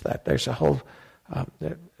reasons that there's a whole,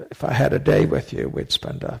 if I had a day with you, we'd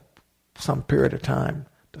spend some period of time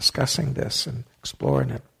discussing this and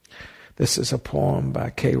exploring it. This is a poem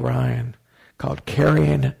by Kay Ryan called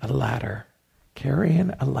Carrying a Ladder.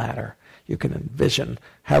 Carrying a ladder. You can envision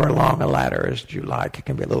however long a ladder is you like. It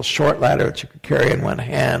can be a little short ladder that you can carry in one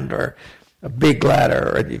hand, or a big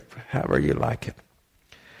ladder, or however you like it.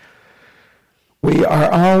 We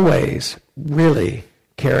are always really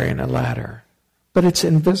carrying a ladder, but it's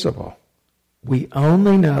invisible. We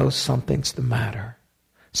only know something's the matter.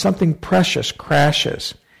 Something precious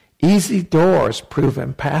crashes. Easy doors prove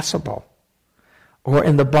impassable. Or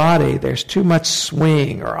in the body, there's too much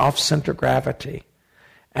swing or off-center gravity.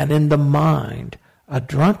 And in the mind, a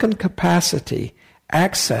drunken capacity,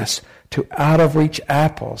 access to out-of-reach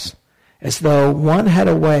apples, as though one had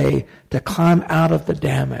a way to climb out of the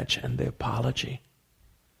damage and the apology.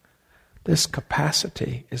 This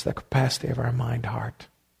capacity is the capacity of our mind-heart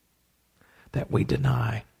that we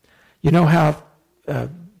deny. You know how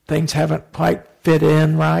things haven't quite fit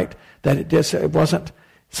in right? That it wasn't,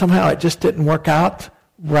 somehow it just didn't work out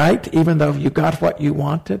right, even though you got what you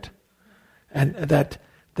wanted? And that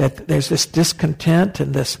there's this discontent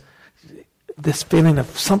and this feeling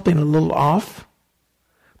of something a little off.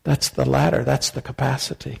 That's the ladder, that's the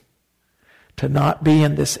capacity. To not be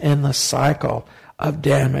in this endless cycle of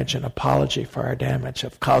damage and apology for our damage,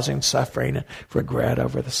 of causing suffering and regret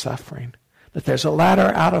over the suffering. That there's a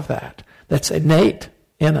ladder out of that that's innate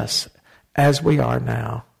in us as we are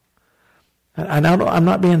now. And I'm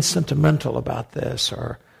not being sentimental about this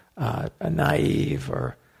or naive,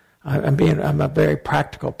 or I'm a very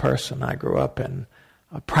practical person. I grew up in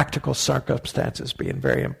practical circumstances, being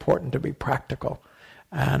very important to be practical.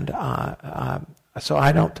 And so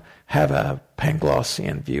I don't have a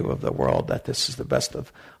Panglossian view of the world that this is the best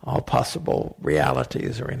of all possible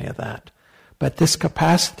realities or any of that. But this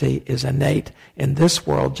capacity is innate in this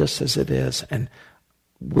world just as it is, and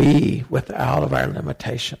we, without of our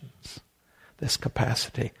limitations, this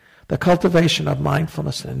capacity. The cultivation of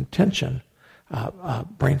mindfulness and intention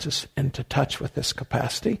brings us into touch with this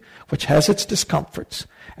capacity, which has its discomforts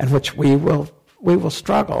and which we will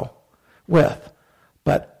struggle with.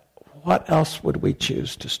 But what else would we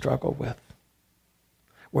choose to struggle with?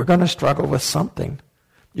 We're going to struggle with something.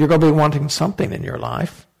 You're going to be wanting something in your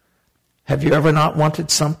life. Have you ever not wanted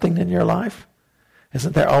something in your life?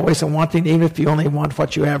 Isn't there always a wanting, even if you only want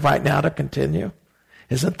what you have right now to continue?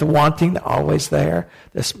 Isn't the wanting always there?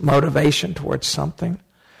 This motivation towards something?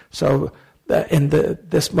 So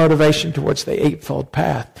this motivation towards the eightfold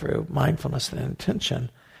path through mindfulness and intention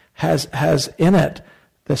has in it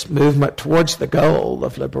this movement towards the goal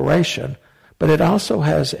of liberation, but it also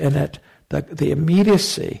has in it the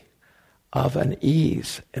immediacy of an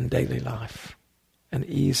ease in daily life. An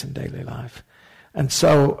ease in daily life. And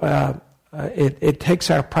so it takes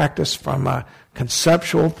our practice from a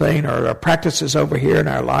conceptual thing, or our practice is over here and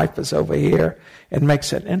our life is over here, and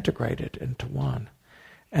makes it integrated into one.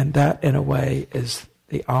 And that, in a way, is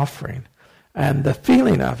the offering. And the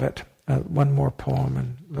feeling of it, one more poem,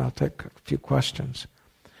 and I'll take a few questions.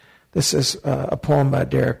 This is a poem by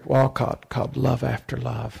Derek Walcott called Love After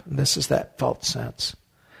Love. And this is that felt sense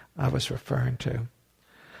I was referring to.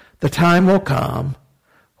 The time will come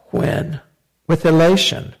when, with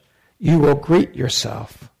elation, you will greet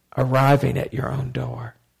yourself arriving at your own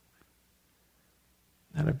door.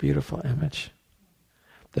 Isn't that a beautiful image?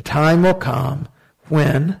 The time will come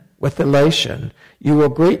when, with elation, you will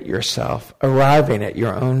greet yourself arriving at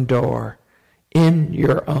your own door, in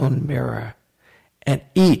your own mirror, and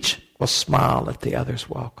each will smile at the other's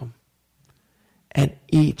welcome. And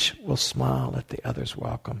each will smile at the other's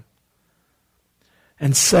welcome.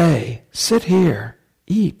 And say, sit here,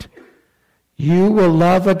 eat. You will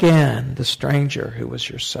love again the stranger who was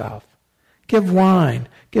yourself. Give wine,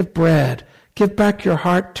 give bread, give back your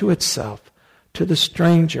heart to itself, to the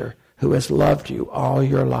stranger who has loved you all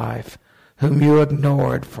your life, whom you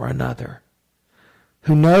ignored for another,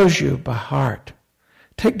 who knows you by heart.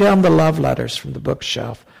 Take down the love letters from the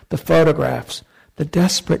bookshelf, the photographs, the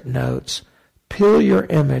desperate notes. Peel your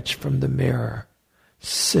image from the mirror.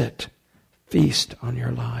 Sit, feast on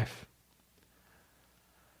your life.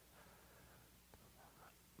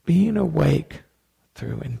 Being awake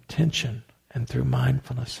through intention and through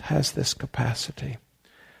mindfulness has this capacity.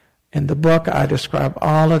 In the book, I describe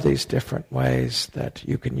all of these different ways that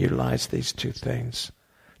you can utilize these two things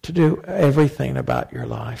to do everything about your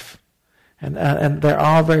life. And they're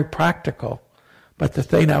all very practical. But the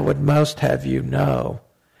thing I would most have you know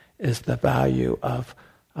is the value of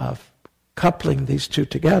coupling these two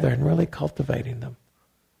together and really cultivating them.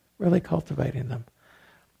 Really cultivating them.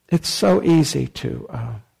 It's so easy to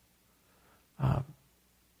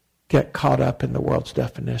get caught up in the world's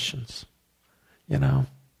definitions. You know?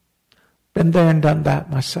 Been there and done that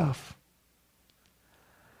myself.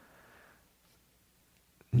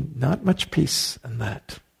 Not much peace in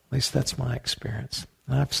that. At least that's my experience.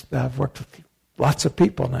 And I've worked with lots of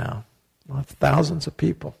people now. Thousands of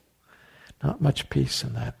people. Not much peace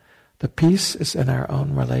in that. The peace is in our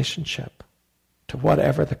own relationship to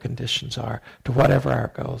whatever the conditions are, to whatever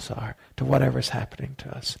our goals are, to whatever's happening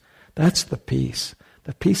to us. That's the peace.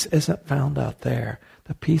 The peace isn't found out there.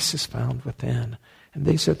 The peace is found within. And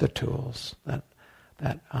these are the tools that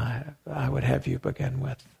I would have you begin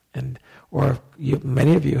with.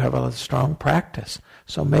 Many of you have a strong practice.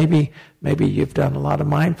 So maybe you've done a lot of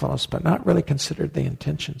mindfulness, but not really considered the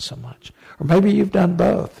intention so much. Or maybe you've done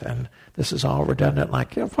both, and this is all redundant,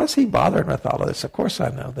 like, what's he bothering with all of this? Of course I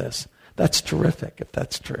know this. That's terrific if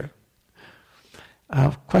that's true.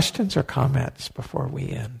 Questions or comments before we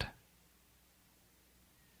end?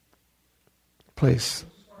 Please.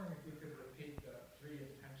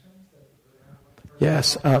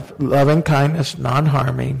 Yes, of loving kindness,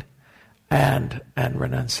 non-harming, and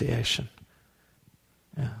renunciation.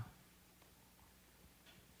 Yeah.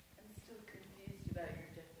 I'm still confused about your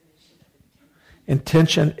definition of intention.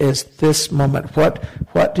 Intention is this moment.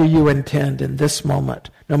 What do you intend in this moment?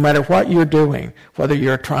 No matter what you're doing, whether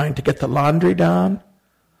you're trying to get the laundry done,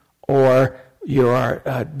 or you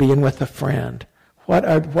are being with a friend. What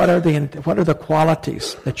are the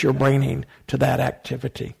qualities that you're bringing to that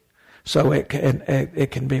activity? So it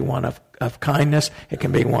can be one of kindness. It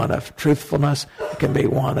can be one of truthfulness. It can be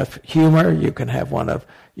one of humor. You can have one of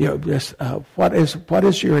what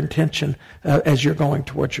is your intention as you're going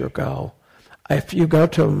towards your goal. If you go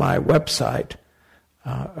to my website,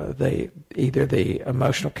 either the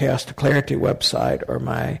Emotional Chaos to Clarity website or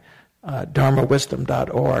my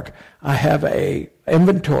dharmawisdom.org, I have a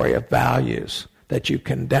inventory of values that you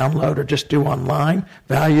can download or just do online.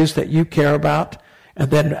 Values that you care about. And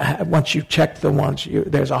then once you check the ones,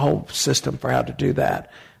 there's a whole system for how to do that,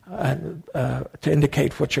 to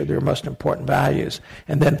indicate which are your most important values.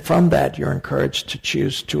 And then from that, you're encouraged to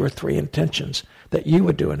choose 2 or 3 intentions that you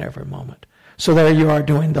would do in every moment. So there you are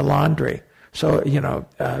doing the laundry. So,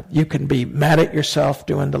 you can be mad at yourself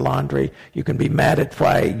doing the laundry. You can be mad at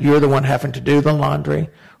why you're the one having to do the laundry.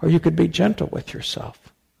 Or you could be gentle with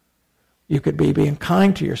yourself. You could be being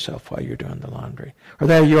kind to yourself while you're doing the laundry. Or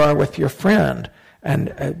there you are with your friend. And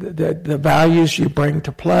the values you bring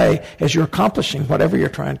to play as you're accomplishing whatever you're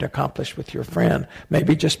trying to accomplish with your friend.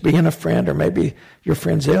 Maybe just being a friend, or maybe your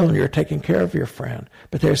friend's ill and you're taking care of your friend.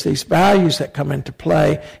 But there's these values that come into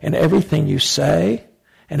play in everything you say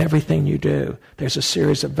and everything you do. There's a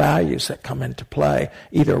series of values that come into play,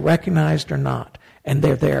 either recognized or not. And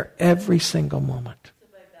they're there every single moment. So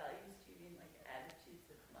by values, do you mean like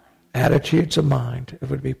attitudes of mind? Attitudes of mind, it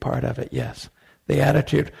would be part of it, yes. The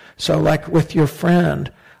attitude. So like with your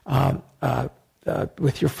friend,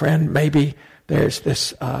 maybe there's this,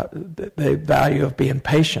 the value of being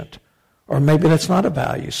patient. Or maybe that's not a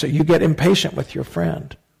value. So you get impatient with your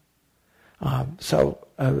friend.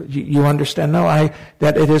 You understand,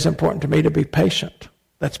 that it is important to me to be patient.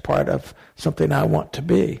 That's part of something I want to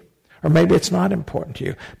be. Or maybe it's not important to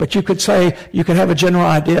you. But you could have a general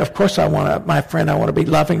idea, of course I want to be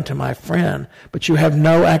loving to my friend, but you have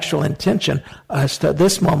no actual intention as to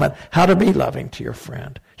this moment how to be loving to your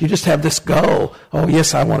friend. You just have this goal, oh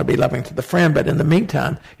yes, I want to be loving to the friend, but in the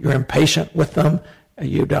meantime, you're impatient with them,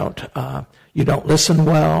 you don't listen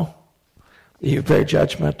well, you're very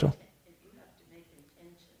judgmental.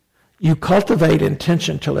 You cultivate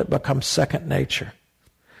intention till it becomes second nature.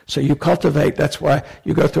 So you cultivate, that's why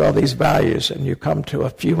you go through all these values and you come to a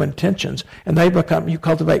few intentions and you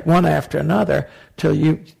cultivate one after another till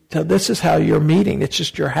So this is how you're meeting. It's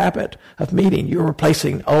just your habit of meeting. You're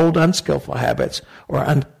replacing old unskillful habits or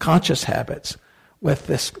unconscious habits with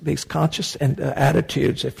these conscious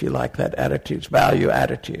attitudes, if you like that, attitudes, value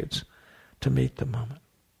attitudes, to meet the moment.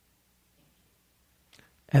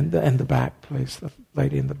 And the back, please, the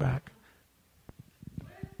lady in the back.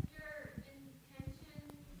 What if your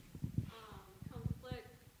intentions conflict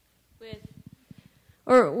with,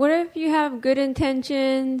 or what if you have good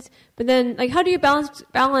intentions, but then, like, how do you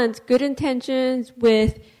balance good intentions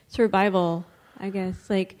with survival? I guess,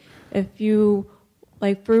 like, if you,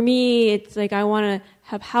 like, for me, it's like I want to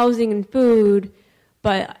have housing and food,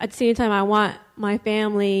 but at the same time, I want my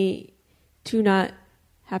family to not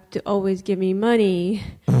have to always give me money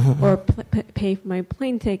or pay for my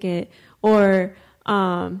plane ticket, or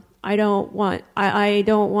I don't want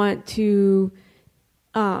to.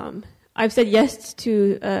 I've said yes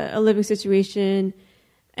to a living situation,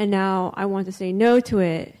 and now I want to say no to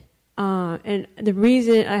it. And the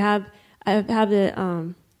reason I have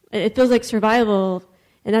the it feels like survival,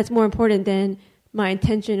 and that's more important than my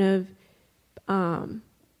intention of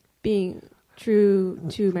being true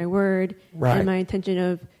to my word, Right. and my intention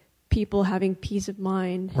of people having peace of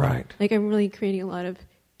mind. Right. Like, I'm really creating a lot of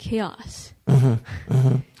chaos.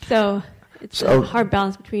 So it's So, a hard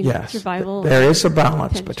balance between yes, survival. there is a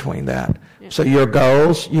balance intention. between that. Yeah. So your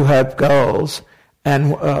goals, you have goals,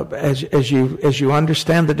 and as you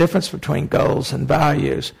understand the difference between goals and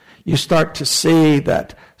values, you start to see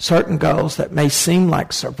that certain goals that may seem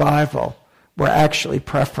like survival were actually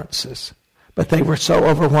preferences, but they were so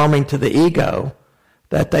overwhelming to the ego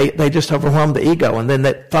that they just overwhelmed the ego, and then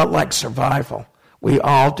it felt like survival. We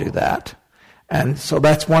all do that. And so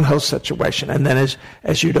that's one whole situation. And then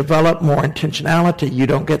as you develop more intentionality, you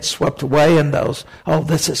don't get swept away in those,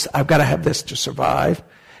 I've got to have this to survive.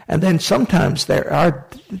 And then sometimes there are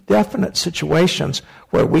definite situations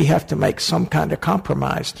where we have to make some kind of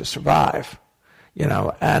compromise to survive,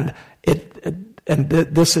 and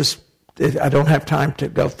this is, I don't have time to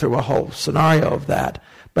go through a whole scenario of that.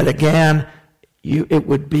 But again,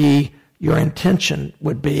 your intention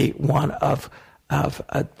would be one of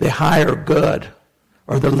the higher good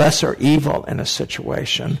or the lesser evil in a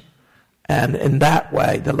situation, and in that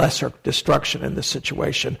way the lesser destruction in the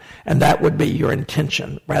situation, and that would be your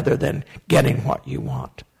intention rather than getting what you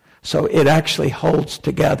want. So it actually holds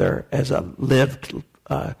together as a lived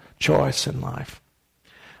choice in life.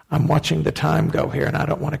 I'm watching the time go here, and I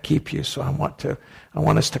don't want to keep you, so I want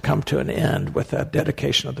us to come to an end with a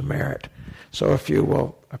dedication of the merit. So if you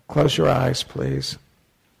will close your eyes, please.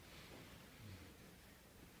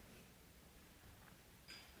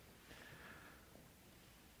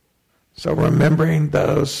 So remembering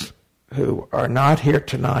those who are not here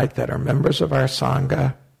tonight that are members of our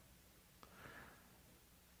Sangha,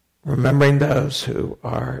 remembering those who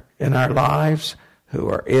are in our lives who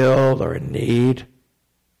are ill or in need,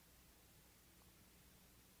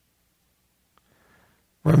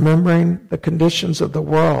 remembering the conditions of the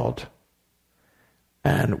world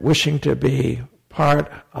and wishing to be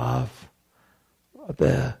part of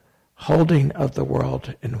the holding of the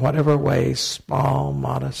world in whatever ways, small,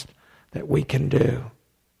 modest, that we can do.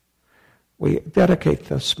 We dedicate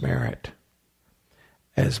this merit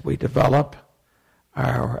as we develop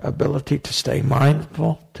our ability to stay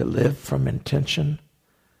mindful, to live from intention.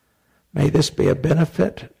 May this be a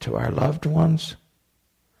benefit to our loved ones.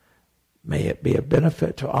 May it be a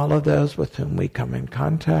benefit to all of those with whom we come in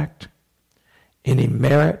contact. Any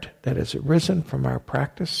merit that has arisen from our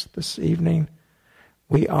practice this evening,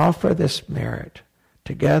 we offer this merit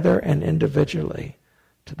together and individually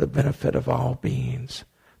to the benefit of all beings,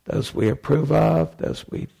 those we approve of, those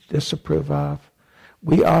we disapprove of.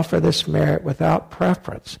 We offer this merit without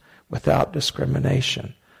preference, without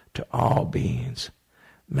discrimination, to all beings.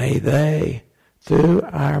 May they, through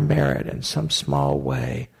our merit in some small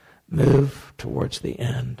way, move towards the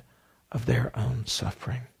end of their own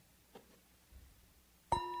suffering.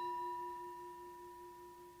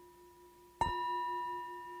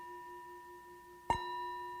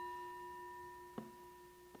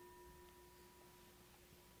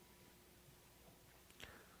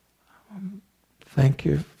 Thank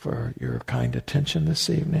you for your kind attention this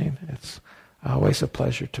evening. It's always a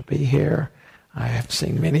pleasure to be here. I have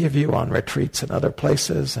seen many of you on retreats in other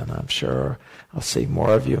places, and I'm sure I'll see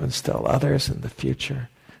more of you and still others in the future.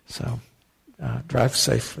 So drive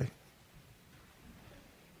safely.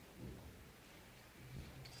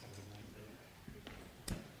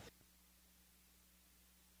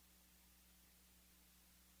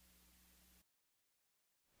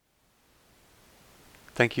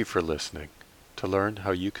 Thank you for listening. To learn how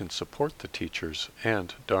you can support the teachers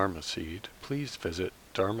and Dharma Seed, please visit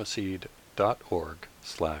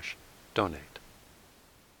dharmaseed.org/donate.